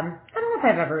 but I don't know if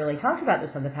I've ever really talked about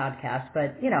this on the podcast,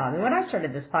 but, when I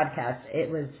started this podcast, it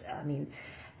was,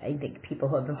 I think people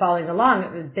who have been following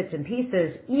along with bits and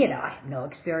pieces, I have no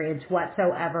experience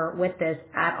whatsoever with this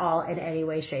at all in any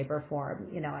way, shape, or form.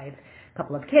 I have a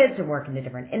couple of kids and work in a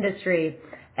different industry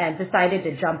and decided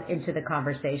to jump into the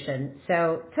conversation.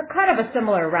 So took kind of a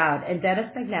similar route. And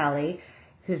Dennis McNally,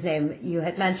 whose name you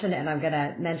had mentioned, and I'm going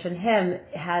to mention him,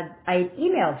 I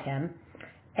emailed him,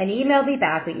 and he emailed me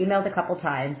back. We emailed a couple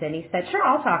times, and he said, sure,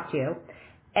 I'll talk to you.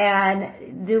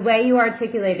 And the way you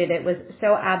articulated it was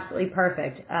so absolutely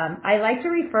perfect. I like to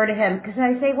refer to him because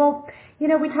I say, well,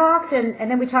 we talked,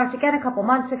 and then we talked again a couple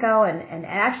months ago, and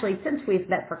actually since we've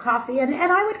met for coffee, and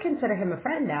I would consider him a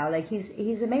friend now. Like,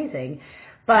 he's amazing.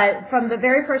 But from the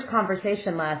very first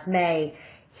conversation last May,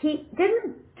 he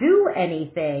didn't do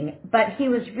anything, but he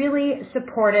was really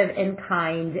supportive and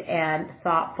kind and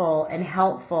thoughtful and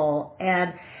helpful.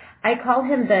 And I call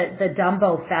him the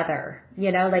Dumbo feather,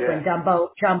 like when Dumbo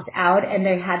jumped out and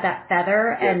they had that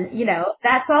feather and,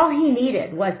 that's all he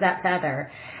needed was that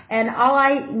feather. And all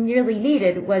I really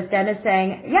needed was Dennis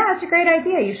saying, yeah, it's a great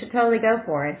idea. You should totally go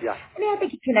for it. Yeah. I mean, I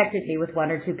think he connected me with one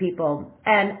or two people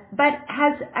but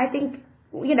has, I think,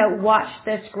 watched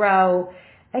this grow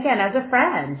again as a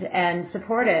friend and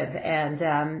supportive and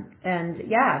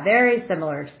very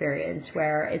similar experience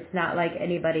where it's not like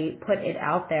anybody put it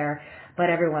out there, but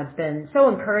everyone's been so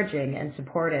encouraging and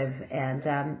supportive and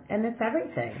it's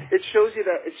everything. It shows you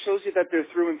that they're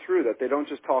through and through, that they don't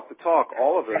just talk the talk,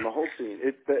 all of them, the whole scene.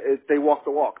 They walk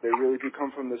the walk. They really do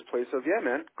come from this place of, yeah,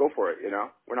 man, go for it,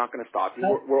 We're not going to stop you.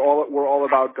 We're all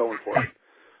about going for it.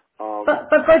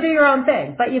 But go do your own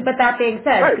thing. But that being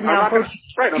said, I'm not going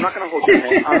to hold your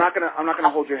hand. I'm not going to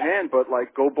hold your hand, but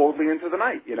like go boldly into the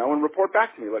night, and report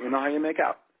back to me. Let me know how you make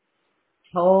out.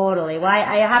 Totally. Well,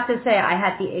 I have to say I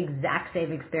had the exact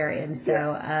same experience.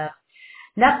 So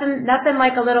nothing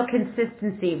like a little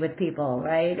consistency with people,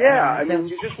 right? Yeah, I mean,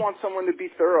 you just want someone to be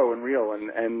thorough and real,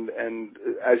 and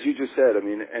as you just said, I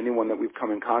mean, anyone that we've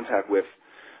come in contact with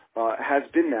has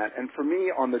been that. And for me,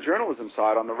 on the journalism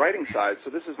side, on the writing side,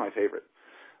 so this is my favorite.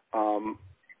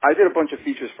 I did a bunch of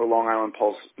features for Long Island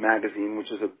Pulse magazine,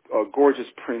 which is a gorgeous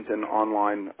print and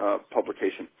online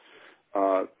publication.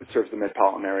 It serves the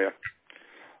metropolitan area.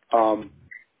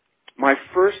 My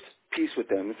first piece with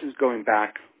them, this is going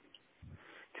back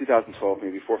 2012,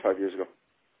 maybe 4 or 5 years ago,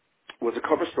 was a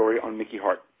cover story on Mickey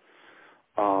Hart.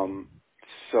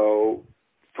 So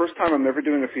first time I'm ever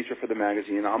doing a feature for the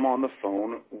magazine, I'm on the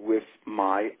phone with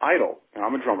my idol, and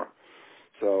I'm a drummer.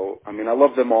 So, I mean, I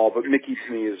love them all, but Mickey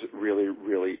to me is really,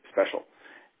 really special.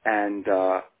 And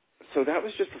so that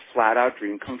was just a flat-out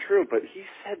dream come true, but he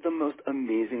said the most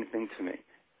amazing thing to me.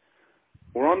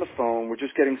 We're on the phone, we're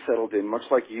just getting settled in, much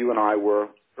like you and I were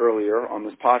earlier on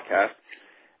this podcast,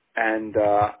 and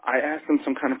I asked him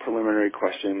some kind of preliminary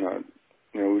question.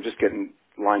 We were just getting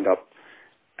lined up,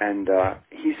 and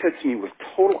he said to me with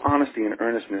total honesty and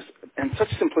earnestness and such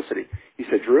simplicity, he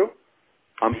said, Drew,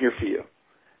 I'm here for you.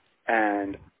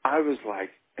 And I was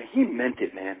like, he meant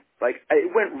it, man. Like,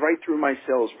 it went right through my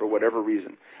cells for whatever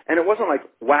reason. And it wasn't like,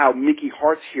 wow, Mickey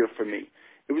Hart's here for me.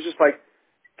 It was just like,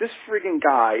 this friggin'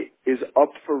 guy is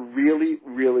up for really,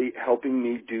 really helping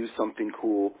me do something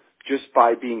cool just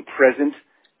by being present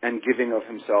and giving of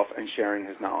himself and sharing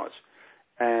his knowledge.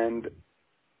 And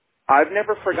I've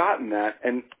never forgotten that.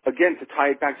 And again, to tie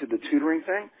it back to the tutoring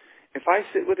thing, if I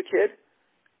sit with a kid,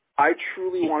 I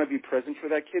truly want to be present for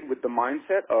that kid with the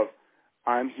mindset of,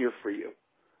 I'm here for you.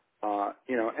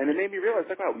 And it made me realize,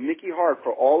 like, wow, Mickey Hart,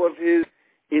 for all of his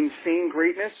insane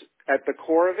greatness, at the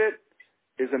core of it,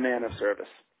 is a man of service.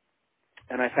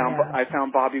 And I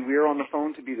found Bobby Weir on the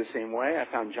phone to be the same way. I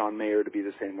found John Mayer to be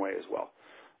the same way as well.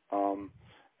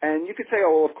 And you could say,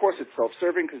 oh, well, of course it's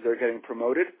self-serving because they're getting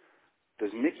promoted.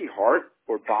 Does Mickey Hart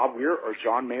or Bob Weir or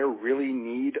John Mayer really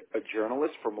need a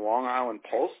journalist from Long Island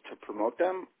Pulse to promote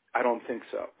them? I don't think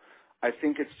so. I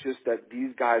think it's just that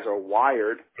these guys are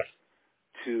wired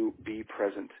to be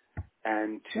present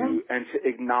and to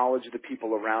acknowledge the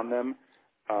people around them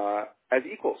as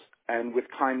equals and with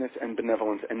kindness and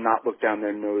benevolence and not look down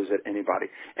their nose at anybody.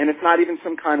 And it's not even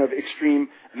some kind of extreme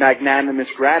magnanimous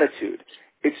gratitude.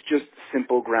 It's just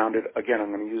simple, grounded, again,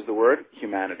 I'm going to use the word,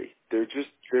 humanity. They're just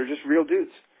real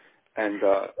dudes. And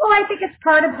well, I think it's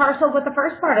part and parcel with the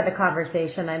first part of the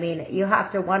conversation. I mean, you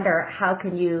have to wonder, how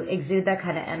can you exude that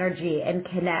kind of energy and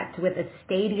connect with a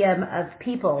stadium of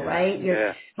people, right?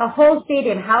 A whole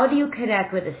stadium. How do you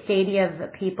connect with a stadium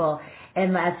of people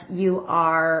unless you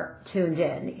are tuned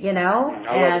in, I love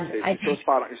it, Stacey. You're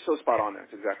so spot on there.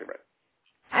 That's exactly right.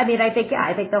 I mean, I think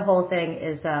the whole thing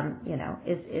is,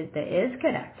 is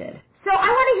connected. So I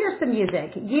want to hear some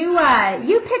music.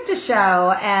 You picked a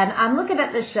show, and I'm looking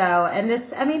at this show, and this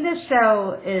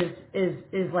show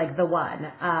is like the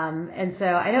one. And so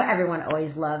I know everyone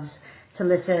always loves to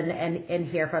listen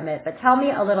and hear from it, but tell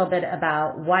me a little bit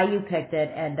about why you picked it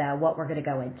and what we're going to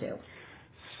go into.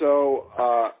 So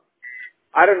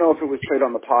I don't know if it was played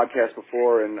on the podcast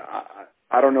before, and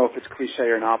I don't know if it's cliche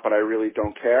or not, but I really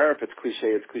don't care. If it's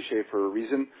cliche for a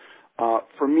reason.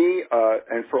 For me,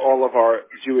 and for all of our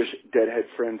Jewish deadhead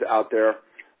friends out there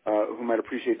who might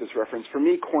appreciate this reference, for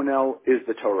me, Cornell is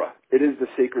the Torah. It is the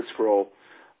sacred scroll.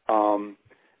 I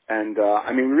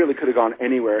mean, we really could have gone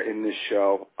anywhere in this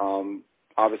show.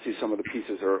 Obviously, some of the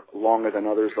pieces are longer than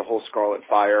others. The whole Scarlet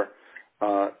Fire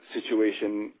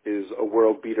situation is a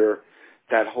world beater.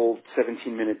 that whole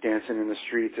 17-minute dancing in the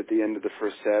streets at the end of the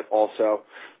first set also.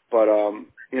 But,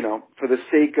 for the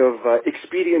sake of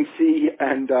expediency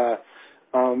and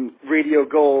radio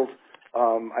gold,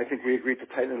 I think we agreed to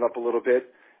tighten it up a little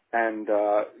bit and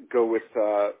go with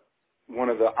one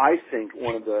of the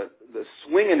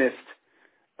swinginest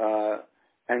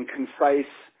and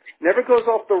concise, never goes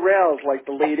off the rails like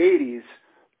the late 80s,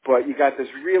 but you got this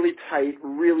really tight,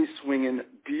 really swinging,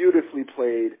 beautifully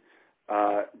played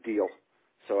deal.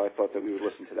 So I thought that we would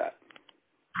listen to that.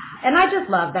 And I just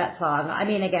love that song. I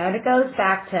mean, again, it goes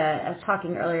back to, I was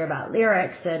talking earlier about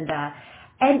lyrics and I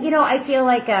feel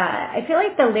like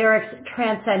the lyrics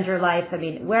transcend your life. I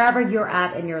mean, wherever you're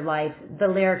at in your life, the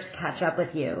lyrics catch up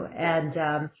with you.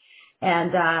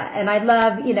 And I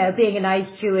love, being a nice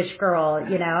Jewish girl,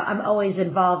 I'm always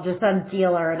involved with some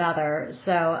deal or another.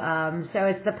 So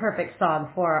it's the perfect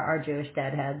song for our Jewish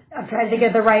deadheads. I'm trying to think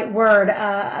of the right word,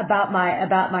 about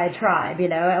my tribe, we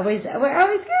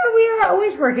are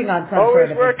always working on something.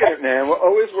 Always working it, man. We're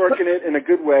always working it in a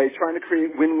good way, trying to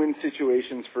create win-win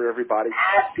situations for everybody.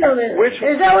 Absolutely.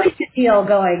 There's always a deal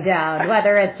going down,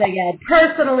 whether it's, again,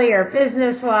 personally or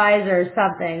business-wise or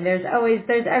something.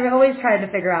 I'm always trying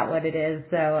to figure out what it is.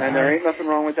 So, and there ain't nothing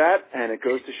wrong with that, and it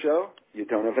goes to show you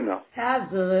don't ever know.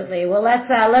 Absolutely. Well, let's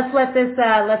let this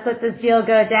deal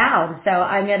go down. So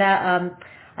I'm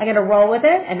gonna roll with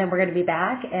it, and then we're gonna be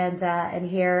back and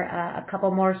hear a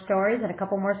couple more stories and a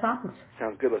couple more songs.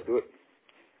 Sounds good. Let's do it.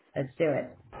 Let's do it.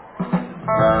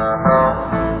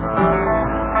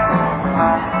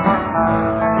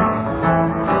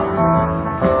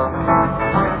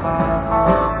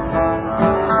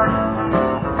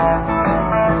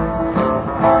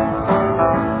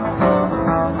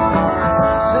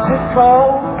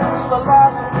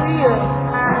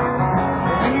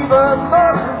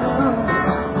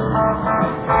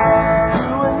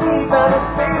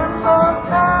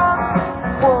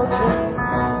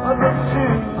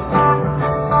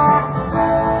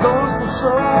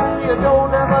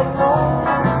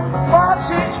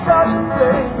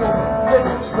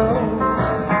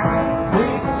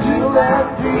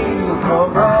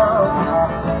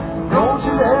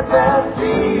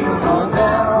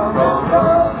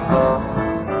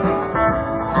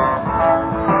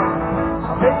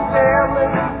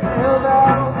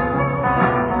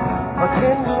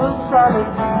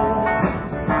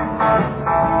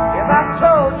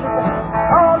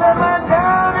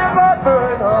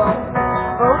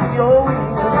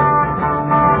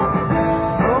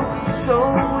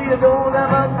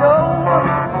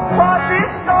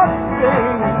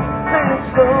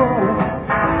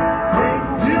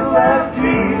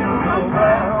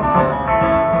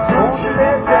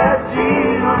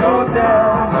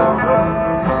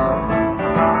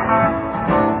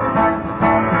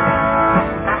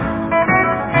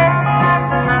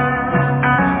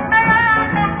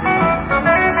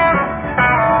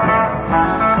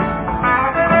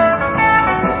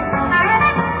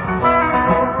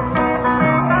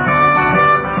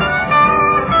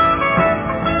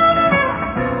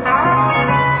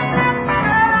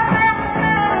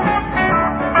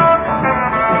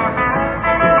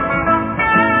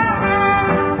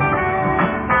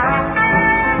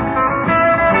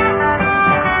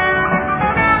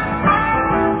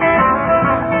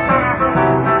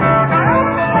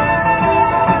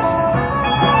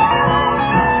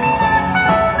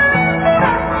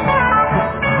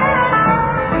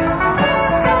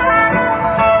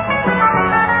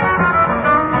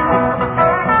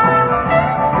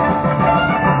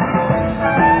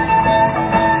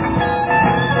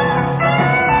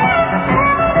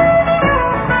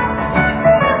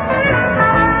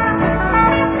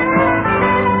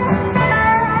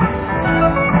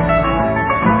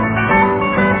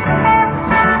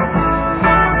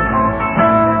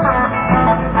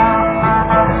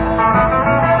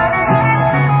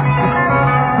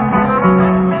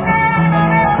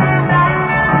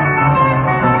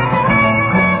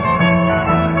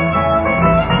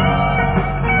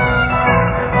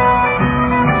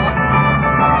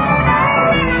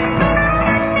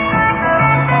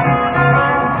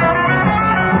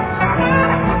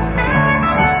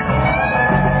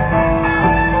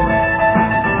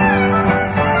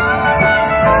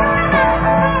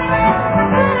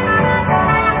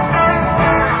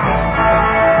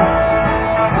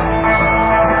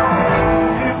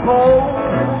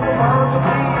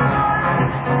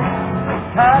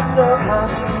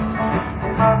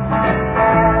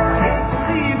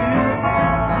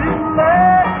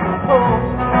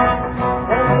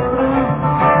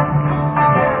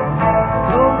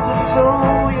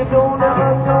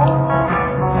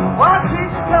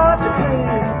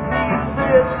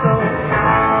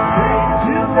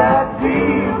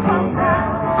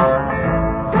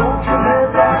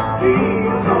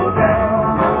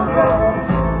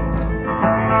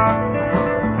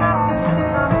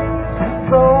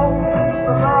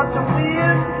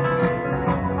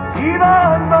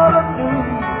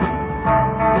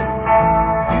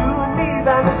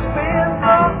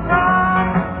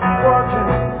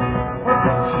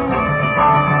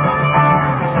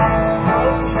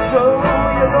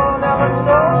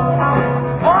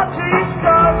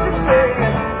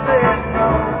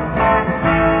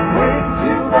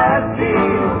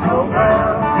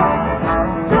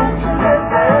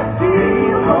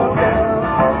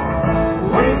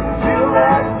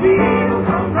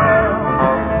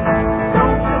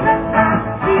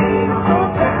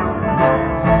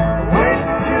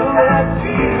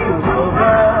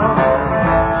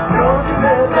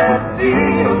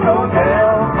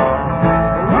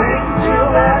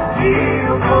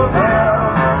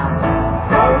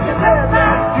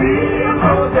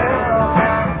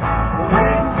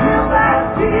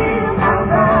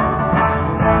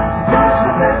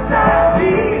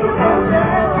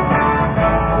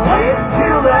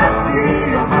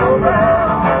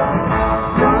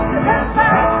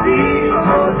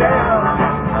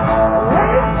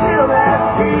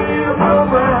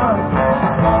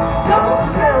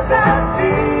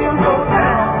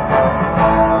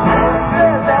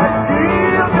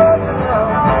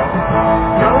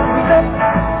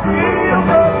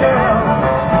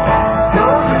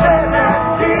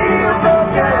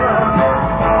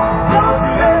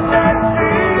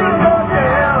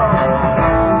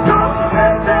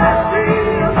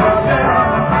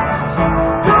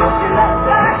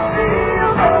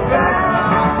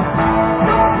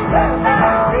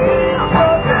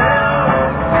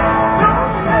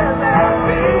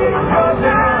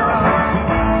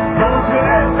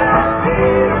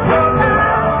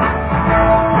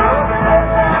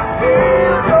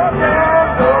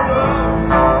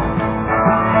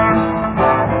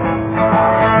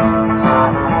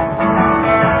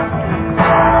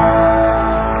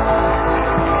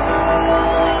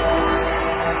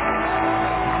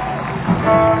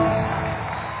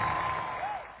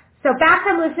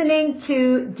 listening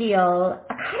to Deal,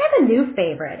 kind of a new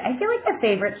favorite. I feel like the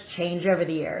favorites change over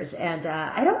the years, and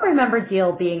I don't remember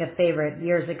Deal being a favorite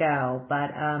years ago,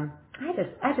 but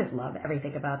I just love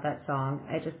everything about that song.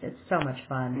 It's so much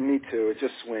fun. Me too. It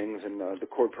just swings, and the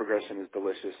chord progression is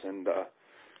delicious, and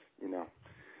you know,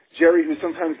 Jerry, who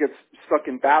sometimes gets stuck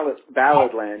in ballad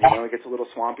land, it gets a little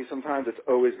swampy sometimes. It's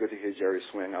always good to hear Jerry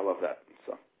swing. I love that.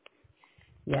 So.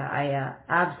 Yeah, I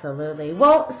absolutely.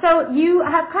 Well, so you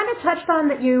have kind of touched on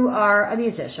that you are a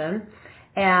musician,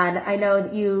 and I know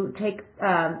that you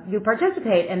you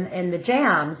participate in the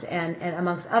jams and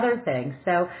amongst other things.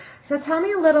 So tell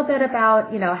me a little bit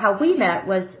about how we met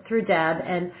was through Deb,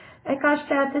 and gosh,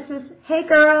 Deb, this was hey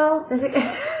girl, this is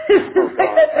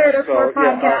like the third or fourth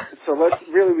podcast. So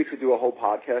we could do a whole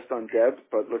podcast on Deb,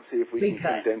 but let's see if we can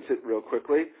condense it real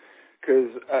quickly, because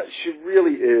she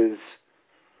really is.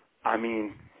 I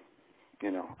mean,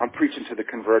 I'm preaching to the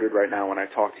converted right now when I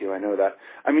talk to you. I know that.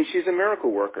 I mean, she's a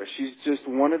miracle worker. She's just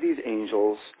one of these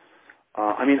angels.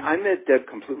 I met Deb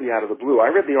completely out of the blue. I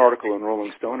read the article in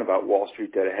Rolling Stone about Wall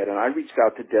Street Dead Ahead, and I reached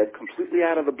out to Deb completely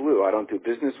out of the blue. I don't do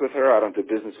business with her. I don't do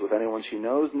business with anyone she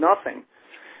knows, nothing.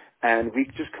 And we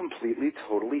just completely,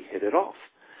 totally hit it off.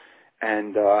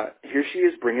 And here she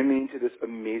is bringing me into this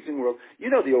amazing world. You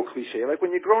know the old cliche, like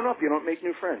when you're growing up, you don't make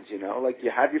new friends, Like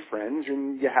you have your friends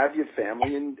and you have your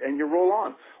family and you roll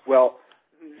on. Well,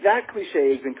 that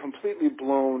cliche has been completely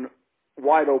blown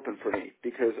wide open for me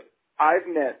because I've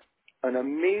met an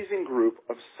amazing group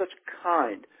of such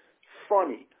kind,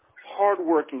 funny,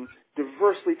 hardworking,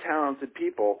 diversely talented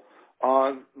people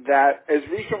that as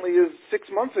recently as 6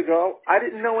 months ago, I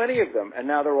didn't know any of them, and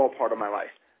now they're all part of my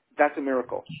life. That's a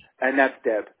miracle. And that's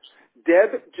Deb.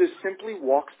 Deb just simply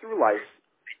walks through life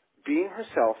being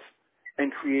herself and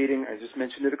creating, I just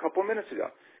mentioned it a couple of minutes ago,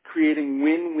 creating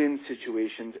win-win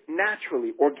situations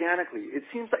naturally, organically. It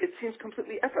seems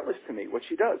completely effortless to me what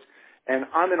she does. And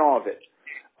I'm in awe of it.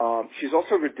 She's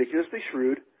also ridiculously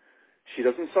shrewd. She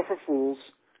doesn't suffer fools.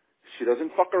 She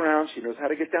doesn't fuck around. She knows how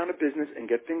to get down to business and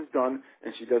get things done,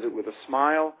 and she does it with a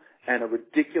smile and a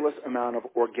ridiculous amount of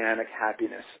organic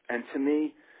happiness. And to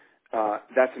me,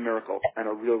 that's a miracle and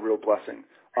a real, real blessing.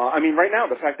 Right now,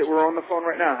 the fact that we're on the phone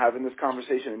right now having this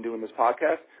conversation and doing this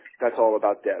podcast, that's all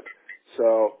about Deb.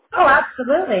 So. Oh,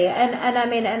 absolutely. And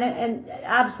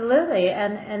absolutely.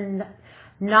 And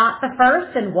not the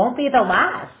first and won't be the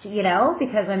last,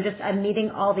 because I'm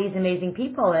meeting all these amazing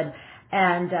people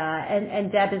and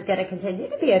Deb is going to continue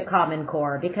to be a Common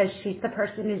Core because she's the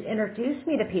person who's introduced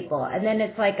me to people. And then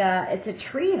it's like it's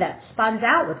a tree that spuns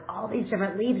out with all these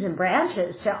different leaves and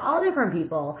branches to all different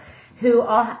people who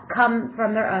all come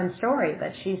from their own story.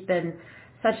 But she's been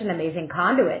such an amazing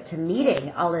conduit to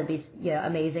meeting all of these,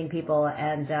 amazing people.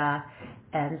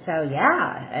 And so,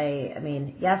 yeah, I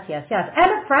mean, yes.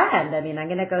 And a friend. I'm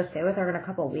going to go stay with her in a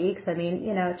couple of weeks.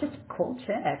 Just a cool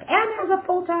chick. And there's a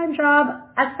full-time job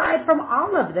aside from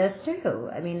all of this, too.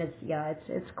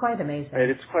 It's quite amazing. And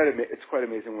it's quite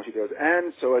amazing what she does.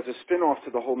 And so as a spin-off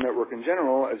to the whole network in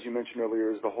general, as you mentioned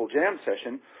earlier, is the whole jam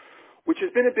session, which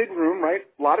has been a big room, right?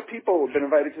 A lot of people have been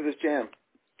invited to this jam.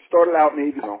 Started out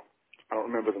maybe, I don't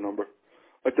remember the number,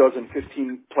 12,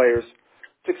 15 players.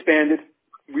 It's expanded.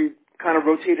 We kind of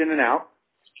rotate in and out,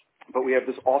 but we have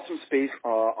this awesome space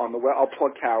on the west. I'll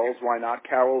plug Carol's. Why not?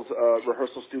 Carol's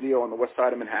rehearsal studio on the west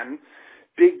side of Manhattan.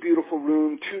 Big, beautiful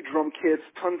room, 2 drum kits,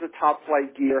 tons of top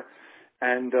flight gear,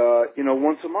 and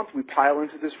once a month we pile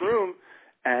into this room,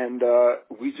 and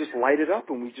we just light it up,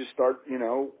 and we just start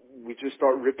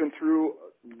ripping through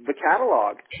the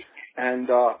catalog, and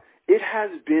it has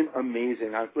been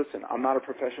amazing. Listen, I'm not a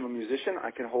professional musician.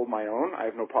 I can hold my own. I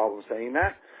have no problem saying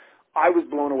that. I was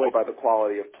blown away by the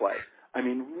quality of play.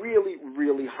 Really,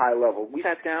 really high level. We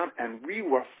sat down and we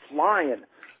were flying.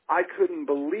 I couldn't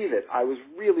believe it. I was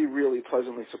really, really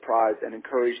pleasantly surprised and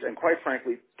encouraged and, quite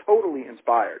frankly, totally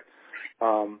inspired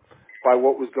by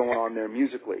what was going on there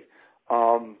musically.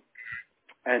 And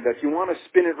if you want to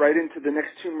spin it right into the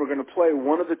next tune we're going to play,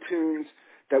 one of the tunes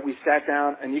that we sat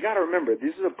down, and you got to remember,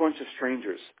 this is a bunch of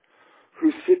strangers who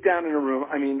sit down in a room.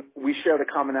 We share the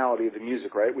commonality of the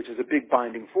music, right, which is a big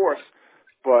binding force,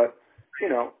 but,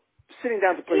 sitting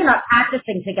down to play. You're not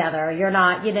practicing together. You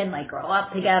didn't grow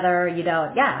up together.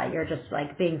 You're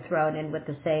just being thrown in with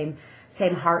the same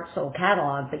heart, soul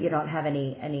catalog, but you don't have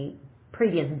any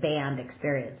previous band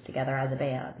experience together as a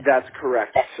band. That's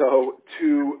correct. So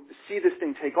to see this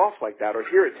thing take off like that, or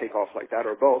hear it take off like that,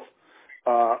 or both,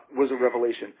 was a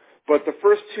revelation. But the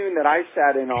first tune that I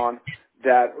sat in on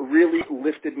that really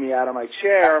lifted me out of my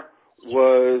chair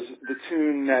was the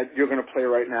tune that you're going to play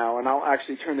right now, and I'll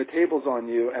actually turn the tables on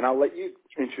you, and I'll let you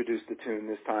introduce the tune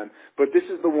this time. But this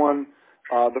is the one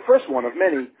the first one of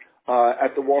many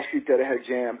at the Wall Street Dead Ahead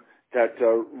Jam that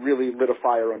really lit a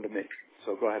fire under me.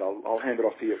 So go ahead, I'll hand it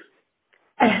off to you.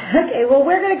 Okay, well,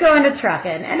 we're going to go into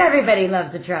Truckin', and everybody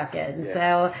loves the Truckin'. Yeah.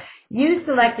 So you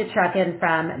selected Truckin'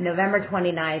 from November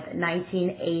 29th,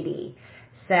 1980.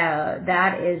 So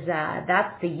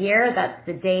that's the year, that's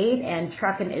the date, and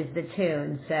Truckin' is the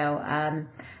tune. So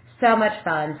so much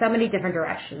fun, so many different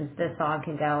directions this song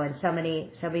can go, and so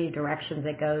many directions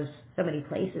it goes, so many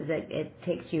places it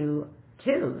takes you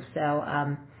to.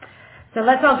 So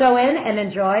let's all go in and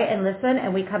enjoy and listen,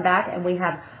 and we come back and we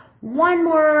have one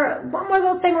more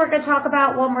little thing we're going to talk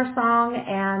about, one more song,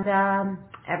 and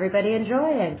everybody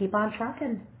enjoy and keep on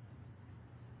trucking.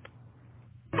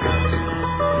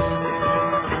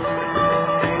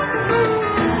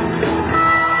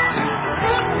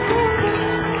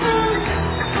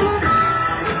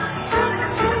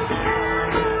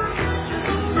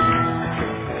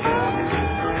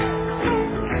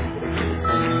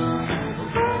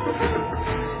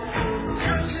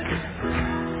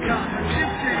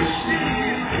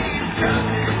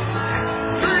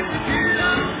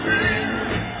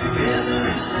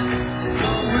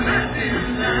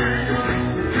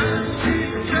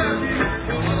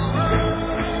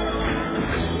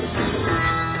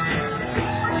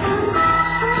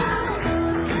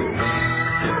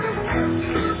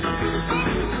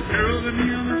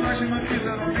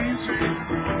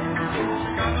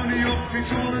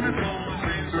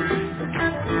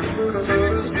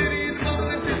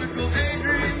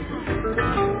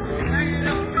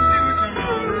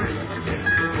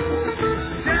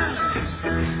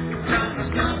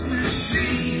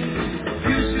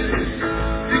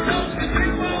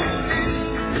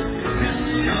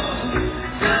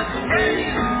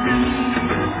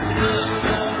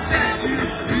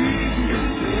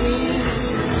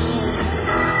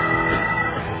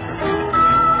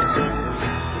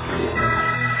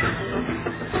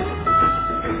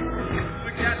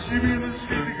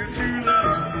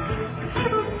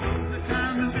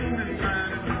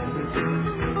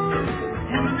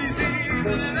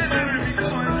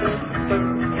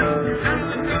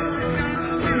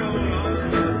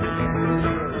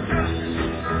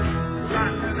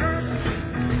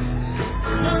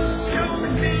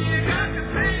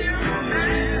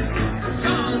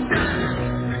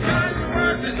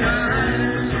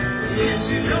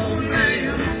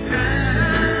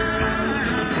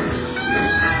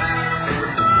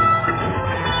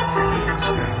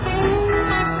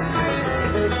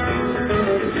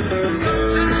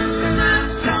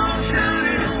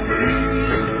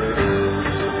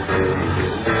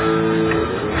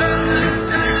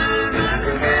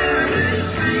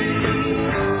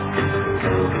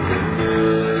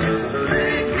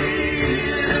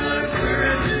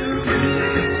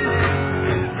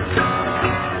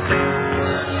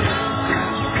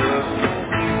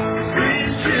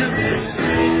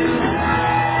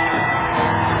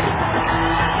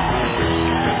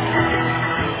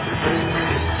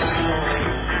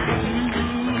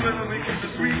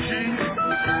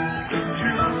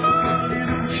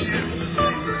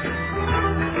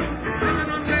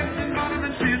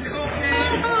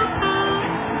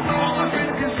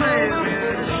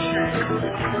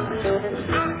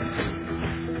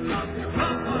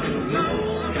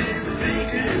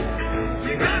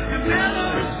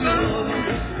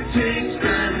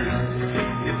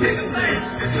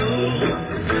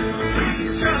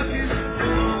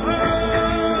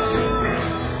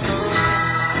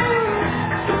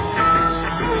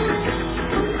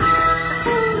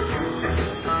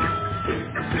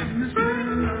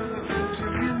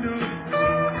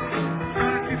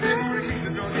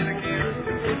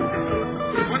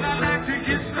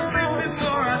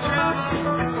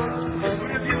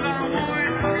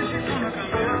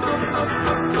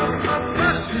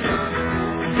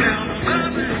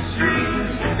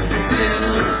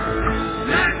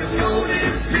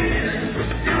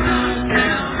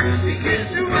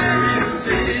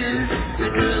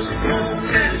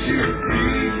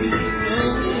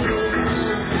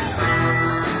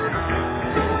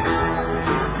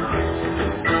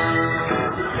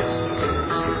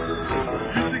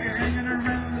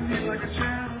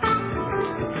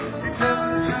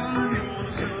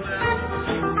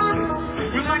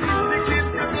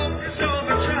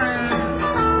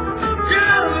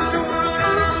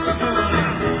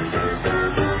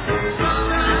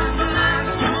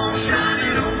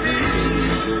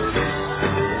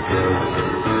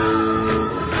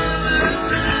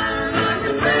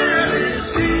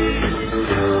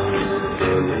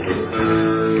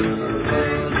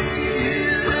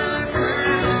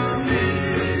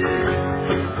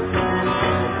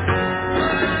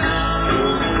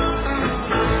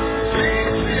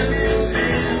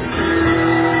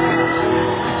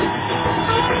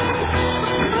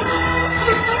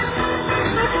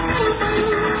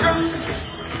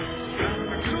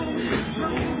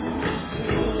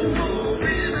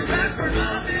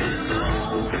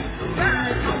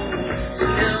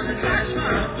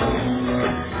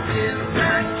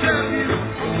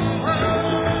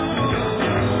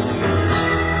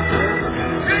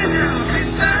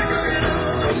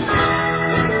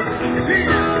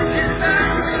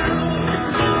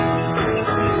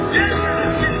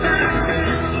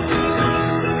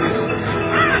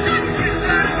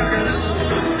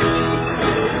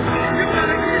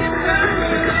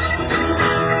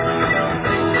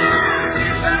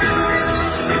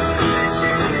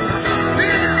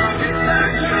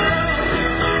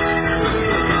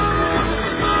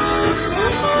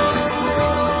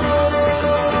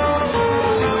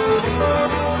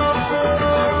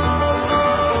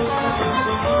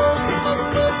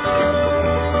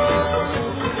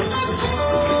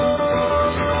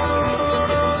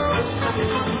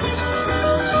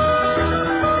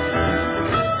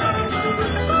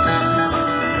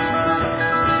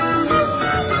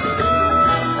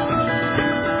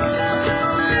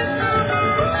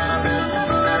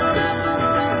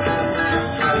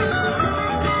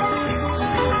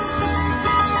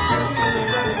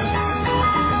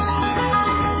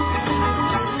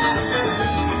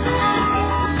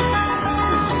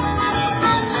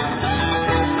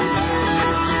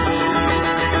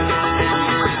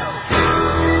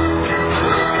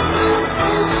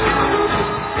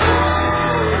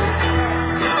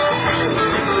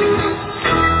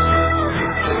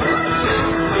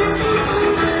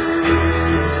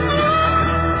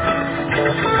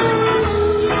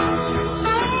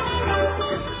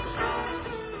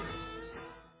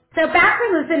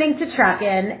 listening to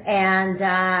Truckin', and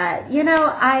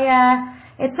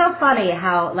it's so funny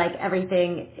how like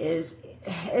everything is.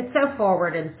 It's so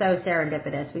forward and so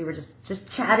serendipitous. We were just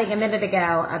chatting a minute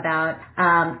ago about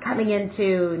coming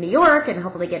into New York and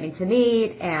hopefully getting to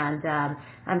meet. And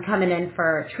I'm coming in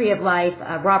for Tree of Life.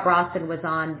 Rob Rawson was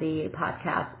on the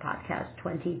podcast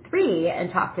 23,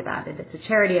 and talked about it. It's a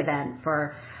charity event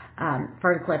for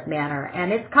Ferncliff Manor,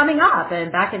 and it's coming up.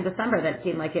 And back in December, that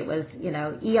seemed like it was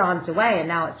eons away, and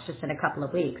now it's just in a couple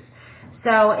of weeks.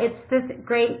 So it's this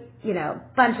great,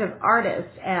 bunch of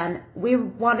artists, and we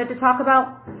wanted to talk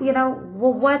about,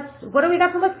 what do we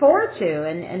got to look forward to,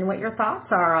 and what your thoughts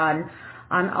are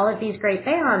on all of these great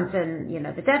bands, and,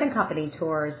 the Dead and Company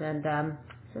tours, and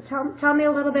so tell me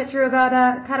a little bit, Drew, about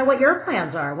kind of what your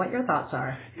plans are, what your thoughts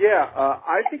are. Yeah,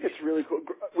 I think it's really cool.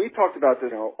 We talked about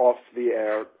this, off the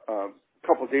air a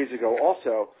couple of days ago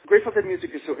also. Grateful Dead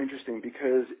music is so interesting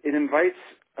because it invites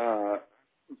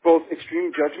both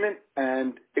extreme judgment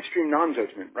and extreme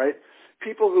non-judgment, right?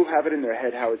 People who have it in their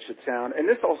head how it should sound, and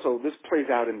this plays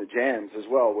out in the jams as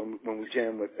well when we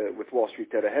jam with Wall Street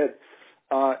Dead Ahead.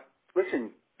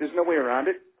 Listen, there's no way around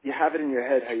it. You have it in your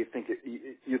head how you think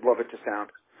you'd love it to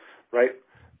sound, right?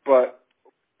 But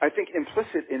I think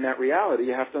implicit in that reality,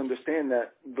 you have to understand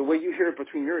that the way you hear it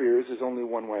between your ears is only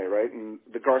one way, right? And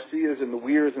the Garcias and the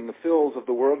Weirs and the Phils of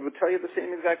the world would tell you the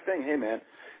same exact thing. Hey, man,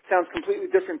 sounds completely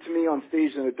different to me on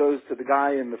stage than it does to the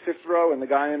guy in the 5th row and the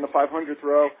guy in the 500th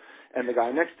row and the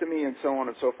guy next to me, and so on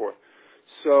and so forth.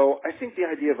 So I think the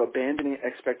idea of abandoning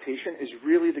expectation is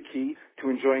really the key to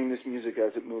enjoying this music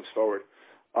as it moves forward.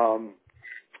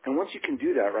 And once you can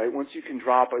do that, right, once you can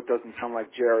drop it doesn't sound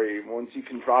like Jerry, once you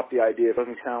can drop the idea it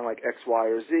doesn't sound like X, Y,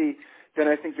 or Z, then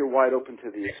I think you're wide open to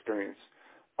the experience.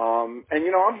 And,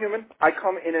 I'm human. I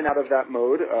come in and out of that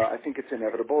mode. I think it's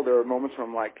inevitable. There are moments where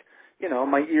I'm like,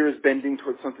 my ear is bending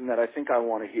towards something that I think I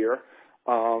want to hear.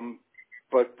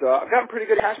 But I've gotten pretty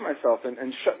good at myself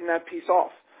and shutting that piece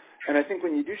off. And I think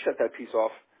when you do shut that piece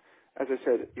off, as I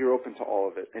said, you're open to all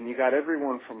of it. And you got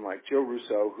everyone from like Joe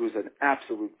Russo, who's an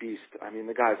absolute beast. I mean,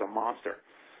 the guy's a monster.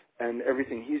 And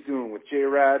everything he's doing with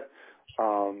J-Rad,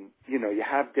 you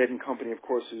have Dead and Company, of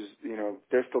course, who's,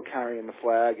 they're still carrying the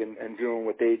flag and doing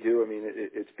what they do. I mean,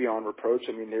 it's beyond reproach.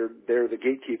 I mean, they're the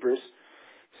gatekeepers.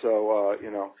 So,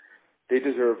 they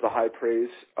deserve the high praise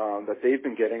that they've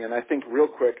been getting. And I think real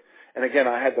quick, and again,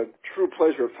 I had the true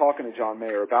pleasure of talking to John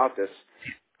Mayer about this.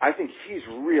 I think he's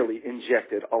really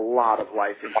injected a lot of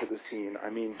life into the scene. I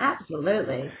mean,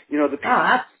 absolutely.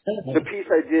 The piece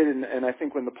I did, and I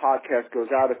think when the podcast goes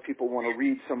out, if people want to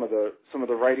read some of the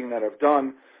writing that I've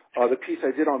done, the piece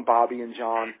I did on Bobby and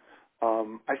John,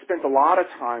 I spent a lot of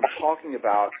time talking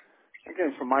about,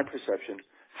 again, from my perception,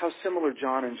 how similar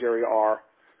John and Jerry are.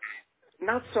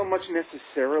 Not so much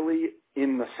necessarily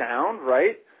in the sound,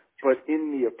 right, but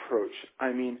in the approach.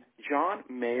 I mean, John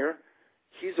Mayer,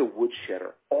 he's a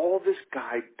woodshedder. All this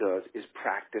guy does is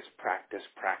practice, practice,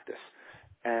 practice.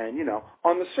 And,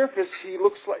 on the surface, he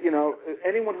looks like,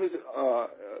 anyone who's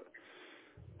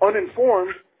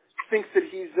uninformed thinks that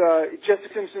he's Jessica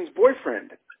Simpson's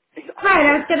boyfriend. Right,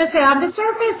 I was going to say, on the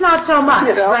surface, not so much,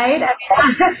 right? I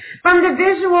mean, from the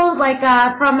visuals, like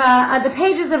from the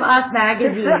pages of Us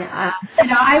magazine,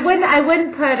 I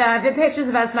wouldn't put the pages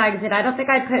of Us magazine. I don't think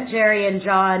I'd put Jerry and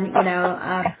John,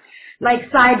 like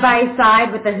side by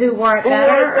side with the Who Wore It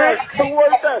Better. Who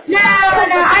Wore It Best? No,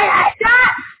 I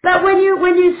not. But when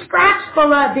you scratch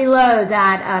below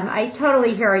that, I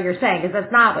totally hear what you're saying, because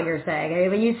that's not what you're saying. I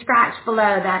mean, when you scratch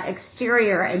below that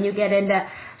exterior and you get into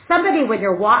somebody, when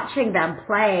you're watching them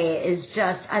play, is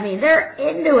just, I mean, they're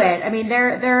into it. I mean,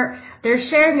 they're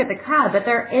sharing with the crowd, but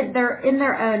they're in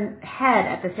their own head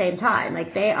at the same time.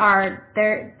 Like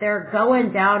they're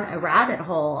going down a rabbit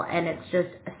hole, and it's just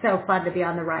so fun to be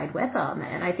on the ride with them.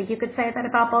 And I think you could say that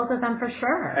about both of them for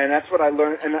sure. And that's what I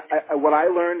learned. And what I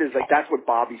learned is like that's what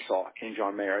Bobby saw in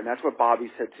John Mayer, and that's what Bobby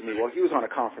said to me. Well, he was on a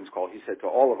conference call. He said to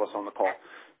all of us on the call,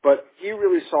 but he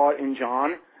really saw in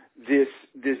John this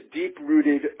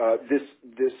deep-rooted,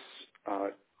 this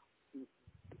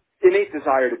innate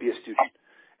desire to be a student.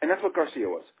 And that's what Garcia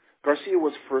was. Garcia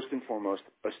was first and foremost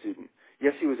a student.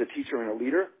 Yes, he was a teacher and a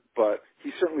leader, but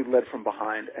he certainly led from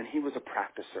behind, and he was a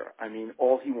practicer. I mean,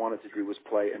 all he wanted to do was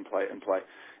play and play and play.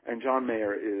 And John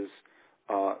Mayer is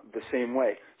the same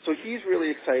way. So he's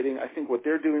really exciting. I think what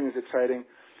they're doing is exciting.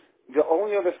 The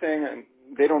only other thing, and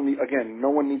they don't need, again, no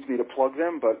one needs me to plug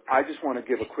them, but I just want to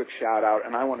give a quick shout out,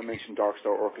 and I want to mention Dark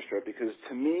Star Orchestra, because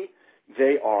to me,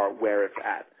 they are where it's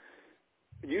at.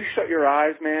 You shut your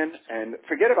eyes, man, and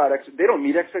forget about they don't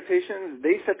meet expectations.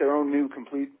 They set their own new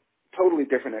complete totally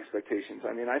different expectations.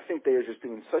 I mean, I think they are just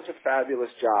doing such a fabulous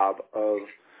job of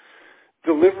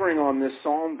delivering on this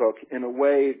songbook in a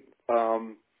way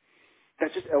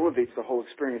that just elevates the whole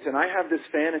experience. And I have this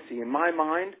fantasy in my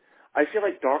mind. I feel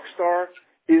like Dark Star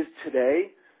is today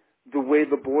the way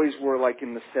the Boys were like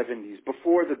in the 70s,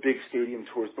 before the big stadium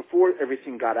tours, before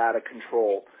everything got out of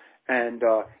control and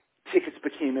tickets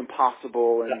became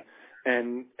impossible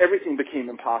and everything became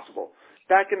impossible.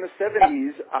 Back in the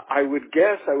 70s, I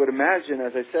would imagine,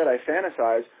 as I said, I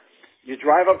fantasize, you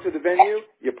drive up to the venue,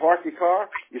 you park your car,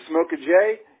 you smoke a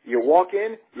J, you walk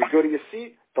in, you go to your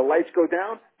seat, the lights go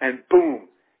down, and boom,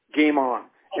 game on.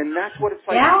 And that's what it's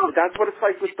like. Yeah. That's what it's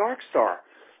like with Dark Star.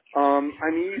 I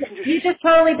mean, you just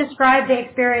totally described the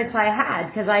experience I had,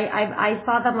 because I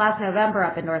saw them last November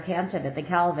up in Northampton at the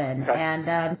Kelvin, okay.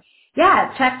 and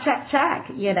yeah, check,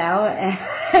 you know,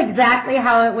 exactly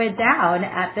how it went down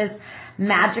at this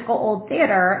magical old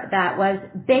theater that was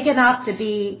big enough to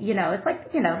be, you know, it's like,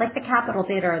 you know, like the Capitol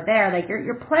Theater there, like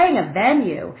you're playing a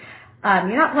venue.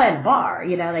 You're not playing a bar,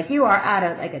 you know, like you are at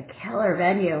a killer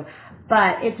venue,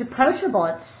 but it's approachable.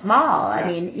 It's small. Yeah. I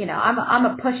mean, you know, I'm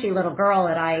a pushy little girl,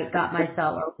 and I got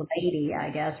myself a lady,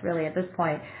 I guess, really at this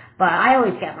point. But I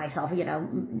always get myself, you know,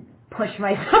 push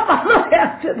myself all the way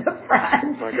up to the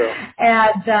front. My girl.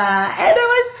 And it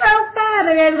was so fun.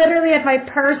 I mean, I literally had my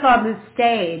purse on the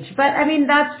stage. But I mean,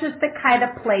 that's just the kind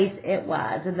of place it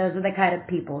was, and those are the kind of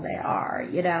people they are,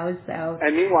 you know. So.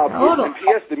 And meanwhile, Totally.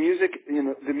 P.S. the music, you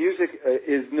know, the music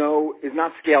is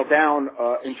not scaled down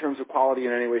in terms of quality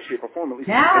in any way, shape, or form. At least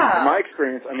in my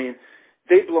experience, I mean,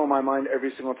 they blow my mind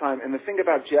every single time. And the thing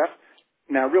about Jeff,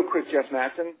 now, real quick, Jeff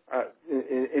Mattson,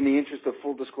 in the interest of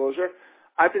full disclosure,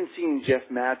 I've been seeing Jeff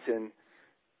Mattson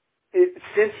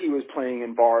since he was playing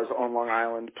in bars on Long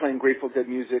Island, playing Grateful Dead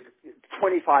music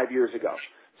 25 years ago.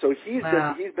 So he's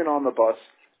been on the bus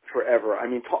forever. I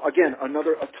mean, again,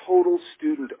 a total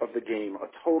student of the game, a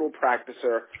total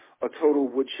practicer, a total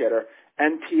woodshedder,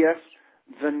 and P.S.,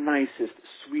 the nicest,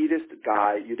 sweetest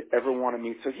guy you'd ever want to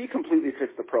meet. So he completely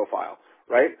fits the profile,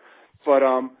 right? But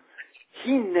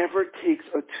he never takes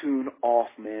a tune off,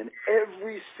 man.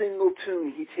 Every single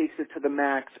tune, he takes it to the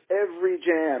max. Every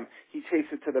jam, he takes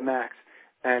it to the max.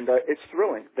 And it's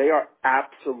thrilling. They are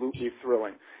absolutely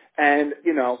thrilling. And,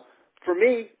 you know, for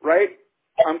me, right,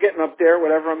 I'm getting up there,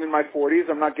 whatever, I'm in my 40s.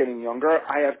 I'm not getting younger.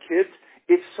 I have kids.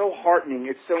 It's so heartening.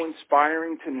 It's so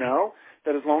inspiring to know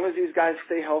that as long as these guys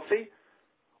stay healthy,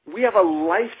 we have a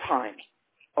lifetime,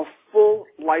 a full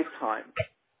lifetime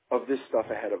of this stuff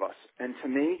ahead of us. And to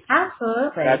me,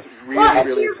 absolutely, that's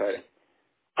really exciting.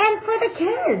 And for the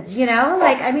kids, you know,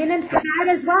 like, I mean, and for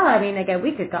that as well. I mean, again,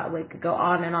 we could go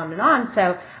on and on and on,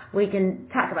 so we can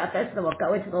talk about this, and then we'll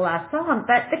go into the last song.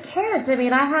 But the kids,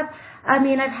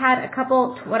 I've had a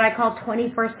couple, what I call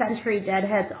 21st century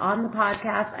deadheads on the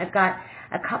podcast. I've got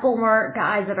a couple more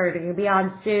guys that are going to be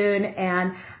on soon,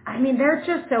 and I mean, they're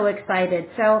just so excited.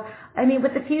 So, I mean,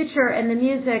 with the future and the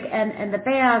music and the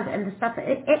band and the stuff,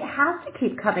 it has to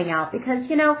keep coming out, because,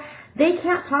 you know, they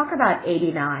can't talk about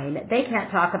 89. They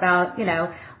can't talk about, you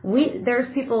know,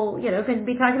 there's people, you know, can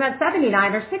be talking about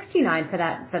 79 or 69 for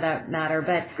that matter,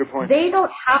 but they don't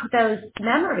have those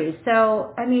memories.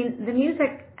 So, I mean, the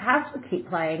music has to keep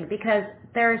playing, because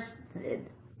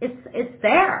it's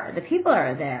there. The people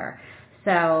are there.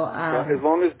 So as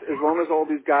long as all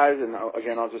these guys, and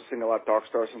again, I'll just single out Dark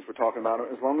Star since we're talking about it,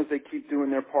 as long as they keep doing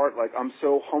their part, like, I'm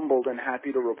so humbled and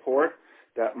happy to report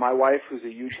that my wife, who's a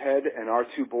huge head, and our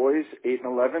two boys, 8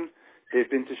 and 11,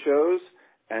 they've been to shows,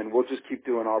 and we'll just keep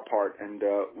doing our part, and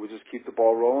we'll just keep the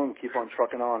ball rolling, keep on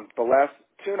trucking on. The last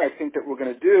tune I think that we're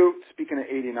going to do, speaking of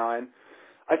 89,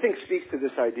 I think speaks to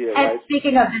this idea, and right?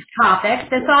 Speaking of this topic,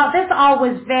 this all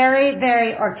was very,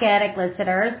 very organic,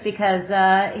 listeners, because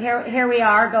here we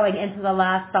are going into the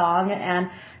last song, and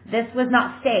this was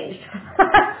not staged.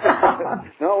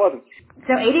 No, it wasn't.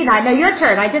 So 89. No, your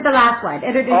turn. I did the last one.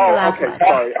 Introduce the last one.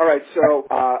 Sorry. All right. So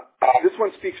this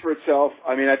one speaks for itself.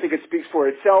 I mean, I think it speaks for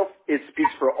itself. It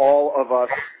speaks for all of us.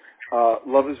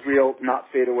 Love is real, not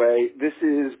fade away. This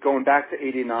is going back to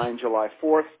 89, July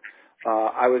 4th.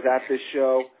 I was at this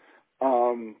show.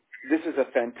 This is a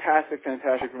fantastic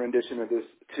rendition of this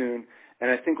tune.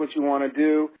 And I think what you want to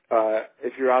do,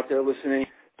 if you're out there listening,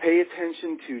 pay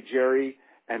attention to Jerry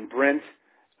and Brent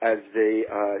as they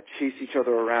chase each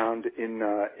other around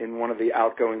in one of the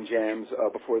outgoing jams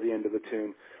before the end of the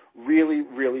tune. Really,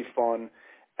 really fun.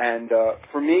 And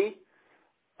for me,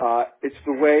 it's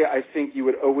the way I think you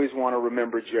would always want to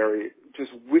remember Jerry.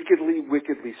 Just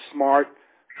wickedly smart,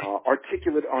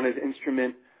 articulate on his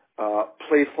instrument,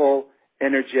 playful,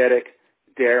 energetic,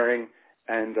 daring,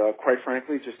 and quite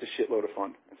frankly, just a shitload of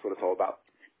fun. That's what it's all about.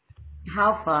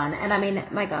 How fun. And I mean,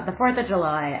 my God, the 4th of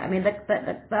July, I mean,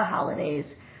 the holidays.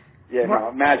 Yeah,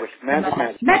 no, magic.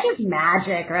 Magic's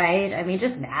magic, right? I mean,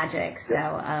 just magic. So,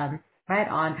 Yeah. right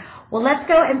on. Well, let's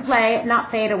go and play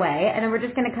Not Fade Away, and then we're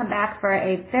just going to come back for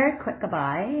a very quick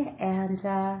goodbye and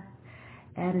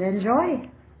enjoy.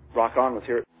 Rock on. Let's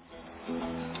hear it.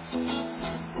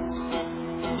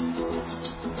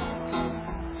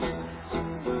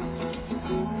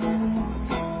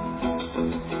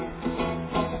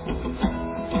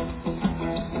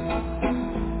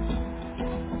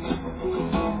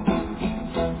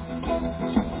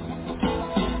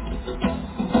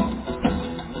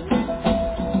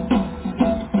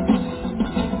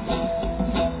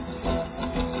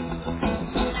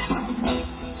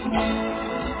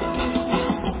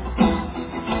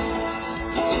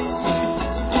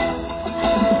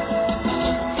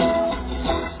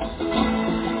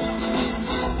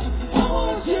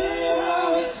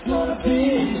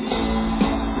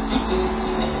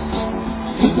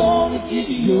 Give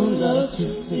your love to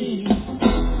me.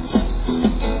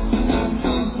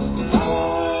 I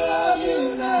wanna love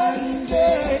you night and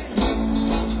day.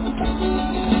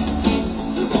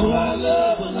 Oh, our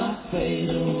love will not fade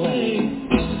away.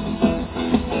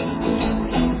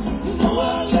 Oh,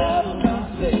 our love will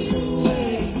not fade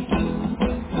away.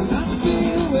 Not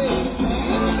fade away.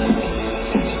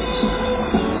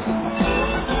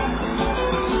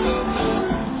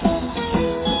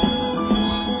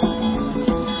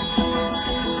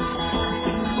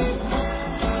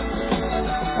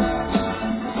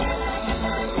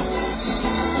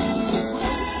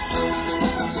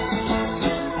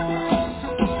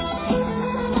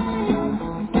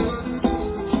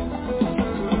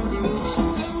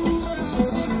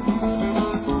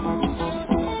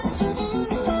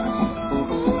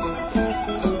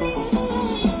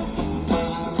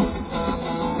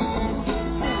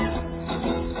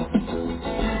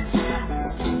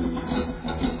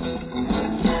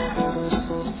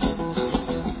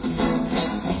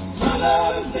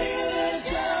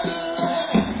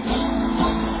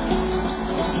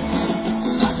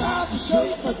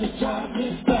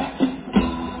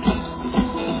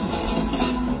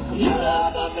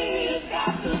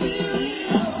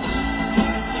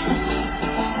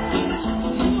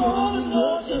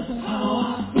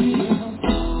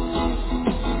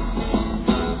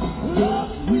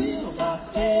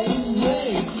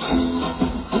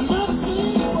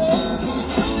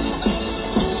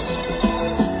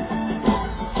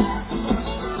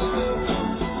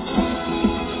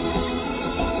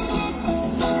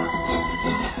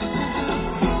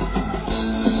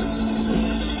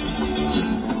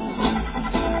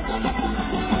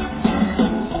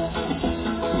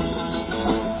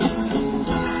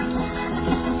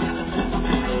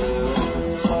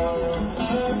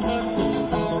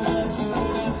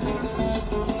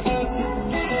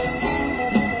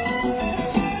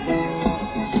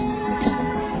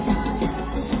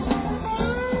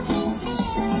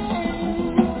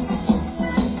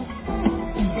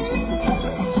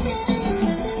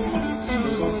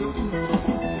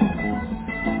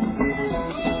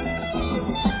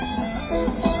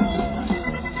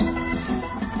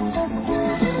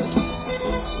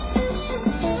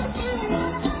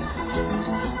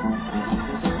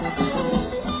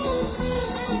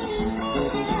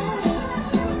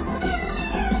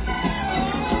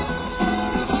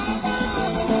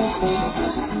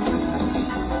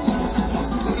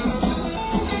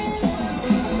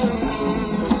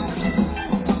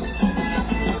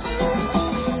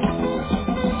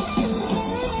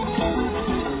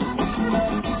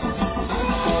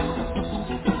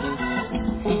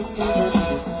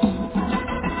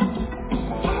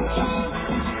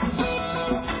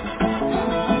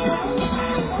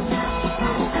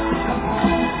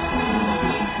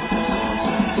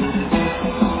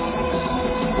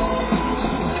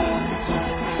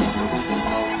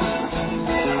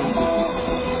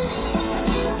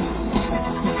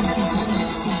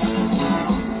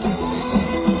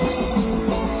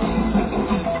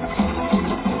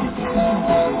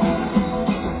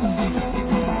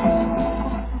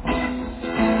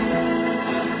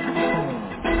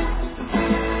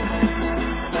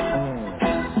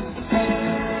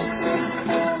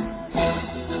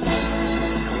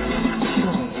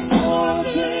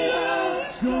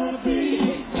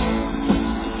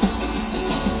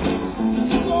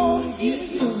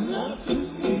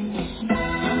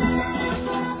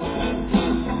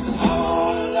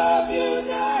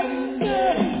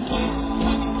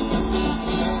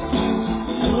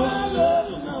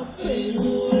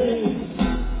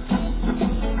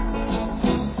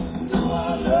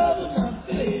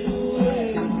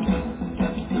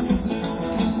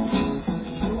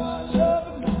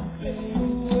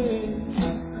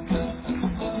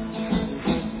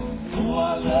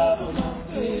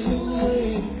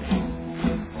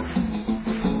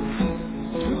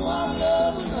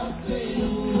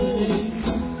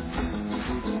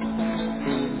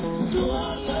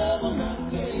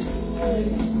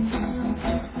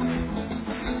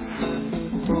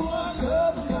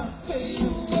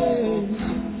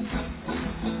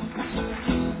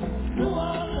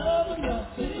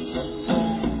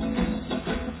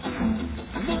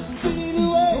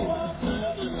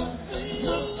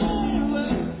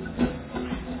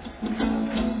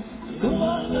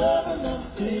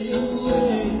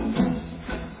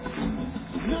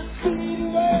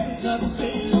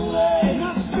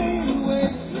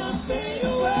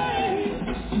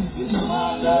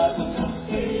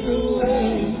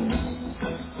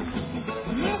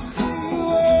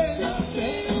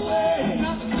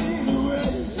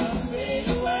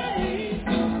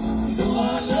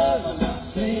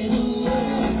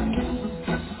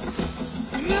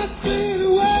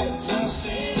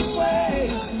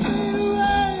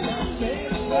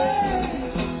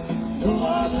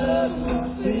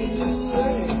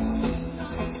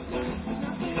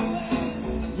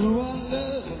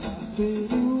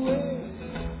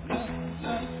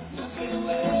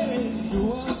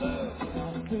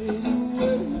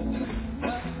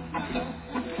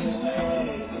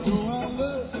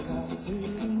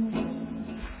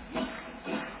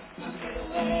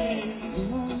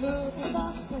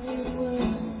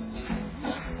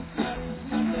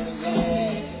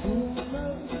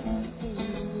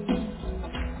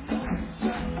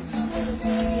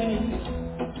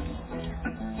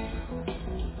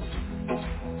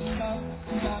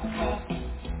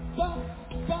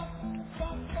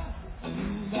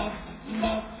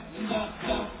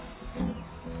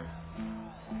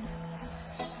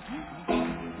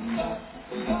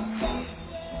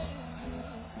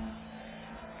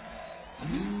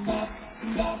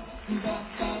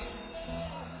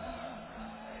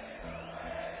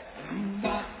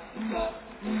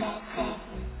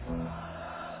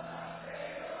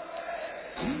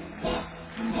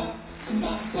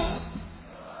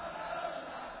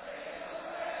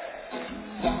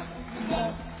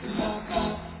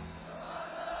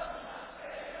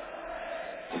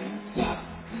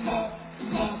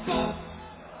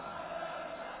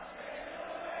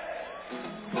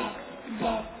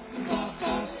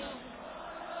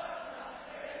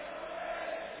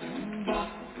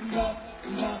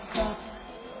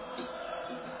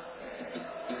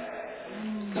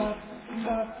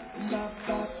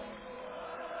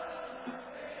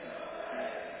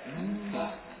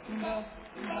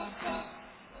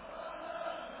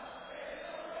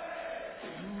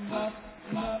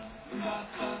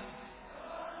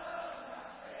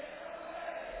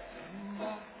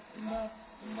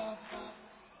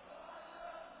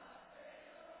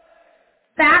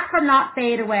 Back from Not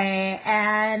Fade Away,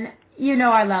 and you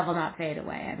know our love will not fade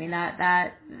away. I mean,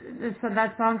 that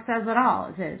song says it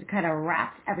all. It kind of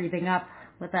wraps everything up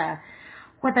with a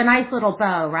nice little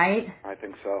bow, right? I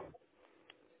think so.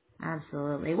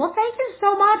 Absolutely. Well, thank you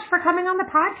so much for coming on the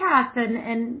podcast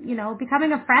and you know,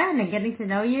 becoming a friend and getting to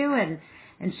know you and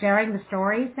sharing the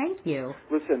stories. Thank you.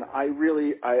 Listen, I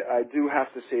do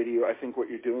have to say to you, I think what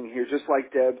you're doing here, just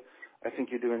like Deb, I think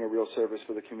you're doing a real service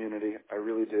for the community. I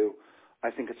really do. I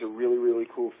think it's a really, really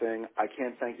cool thing. I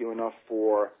can't thank you enough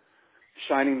for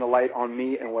shining the light on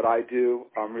me and what I do.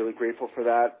 I'm really grateful for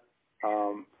that.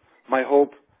 My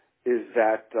hope is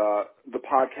that the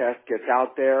podcast gets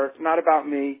out there. It's not about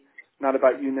me, not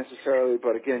about you necessarily,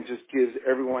 but again, just gives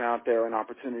everyone out there an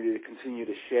opportunity to continue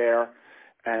to share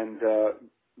and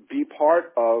be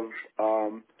part of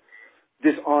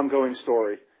this ongoing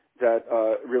story that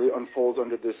really unfolds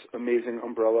under this amazing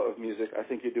umbrella of music. I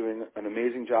think you're doing an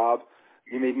amazing job.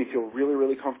 You made me feel really,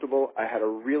 really comfortable. I had a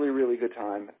really, really good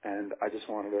time, and I just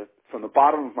wanted to, from the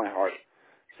bottom of my heart,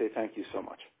 say thank you so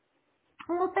much.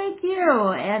 Well, thank you.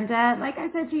 And like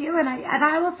I said to you, and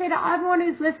I will say to everyone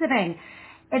who's listening,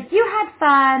 if you had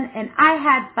fun and I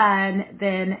had fun,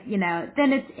 then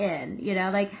it's in.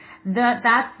 Like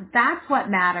that's what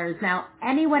matters. Now,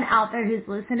 anyone out there who's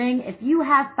listening, if you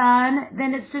have fun,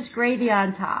 then it's just gravy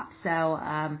on top. So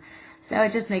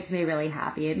it just makes me really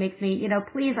happy. It makes me,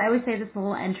 please, I always say this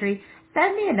little entry,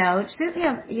 send me a note, shoot me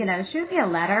a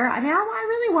letter. I mean, I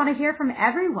really want to hear from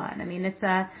everyone. I mean, this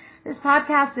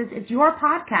podcast it's your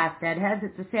podcast, Deadheads.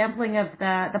 It's a sampling of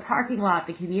the parking lot,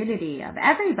 the community, of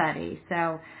everybody.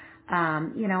 So,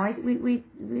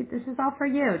 this is all for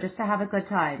you, just to have a good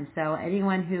time. So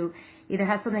anyone who either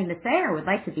has something to say or would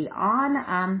like to be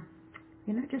on,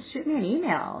 just shoot me an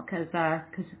email because I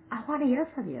want to hear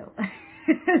from you.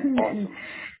 Awesome.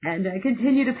 and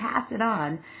continue to pass it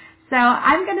on. So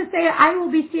I'm going to say I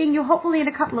will be seeing you hopefully in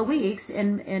a couple of weeks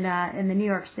in the New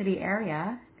York City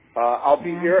area. I'll be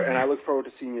here, and I look forward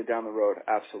to seeing you down the road.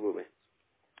 Absolutely.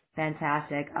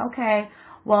 Fantastic. Okay.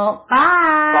 Well, bye.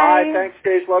 Bye. Thanks,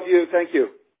 Stace. Love you. Thank you.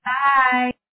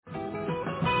 Bye.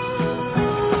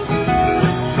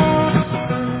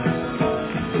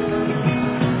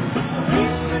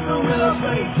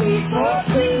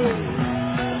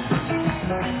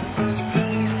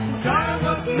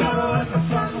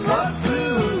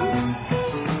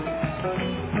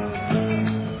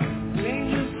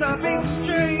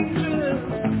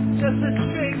 Just a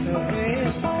straight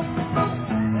ahead.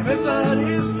 Every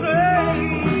everybody's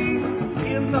praying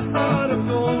in the heart of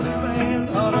Gold Sand,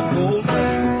 heart of Gold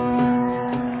Sand.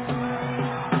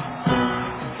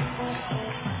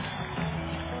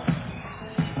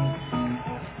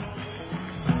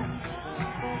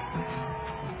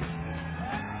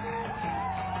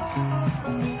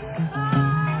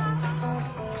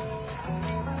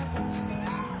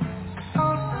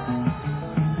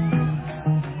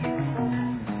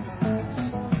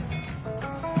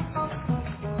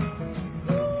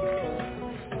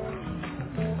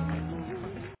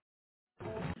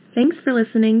 Thanks for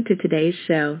listening to today's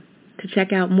show. To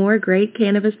check out more great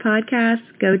cannabis podcasts,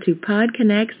 go to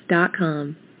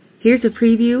podconnects.com. Here's a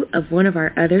preview of one of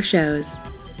our other shows.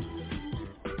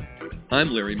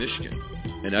 I'm Larry Mishkin,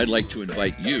 and I'd like to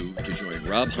invite you to join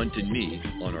Rob Hunt and me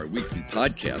on our weekly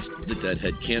podcast, The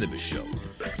Deadhead Cannabis Show.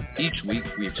 Each week,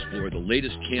 we explore the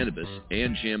latest cannabis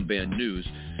and jam band news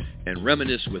and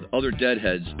reminisce with other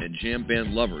Deadheads and jam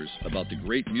band lovers about the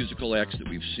great musical acts that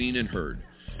we've seen and heard.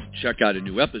 Check out a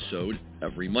new episode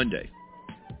every Monday.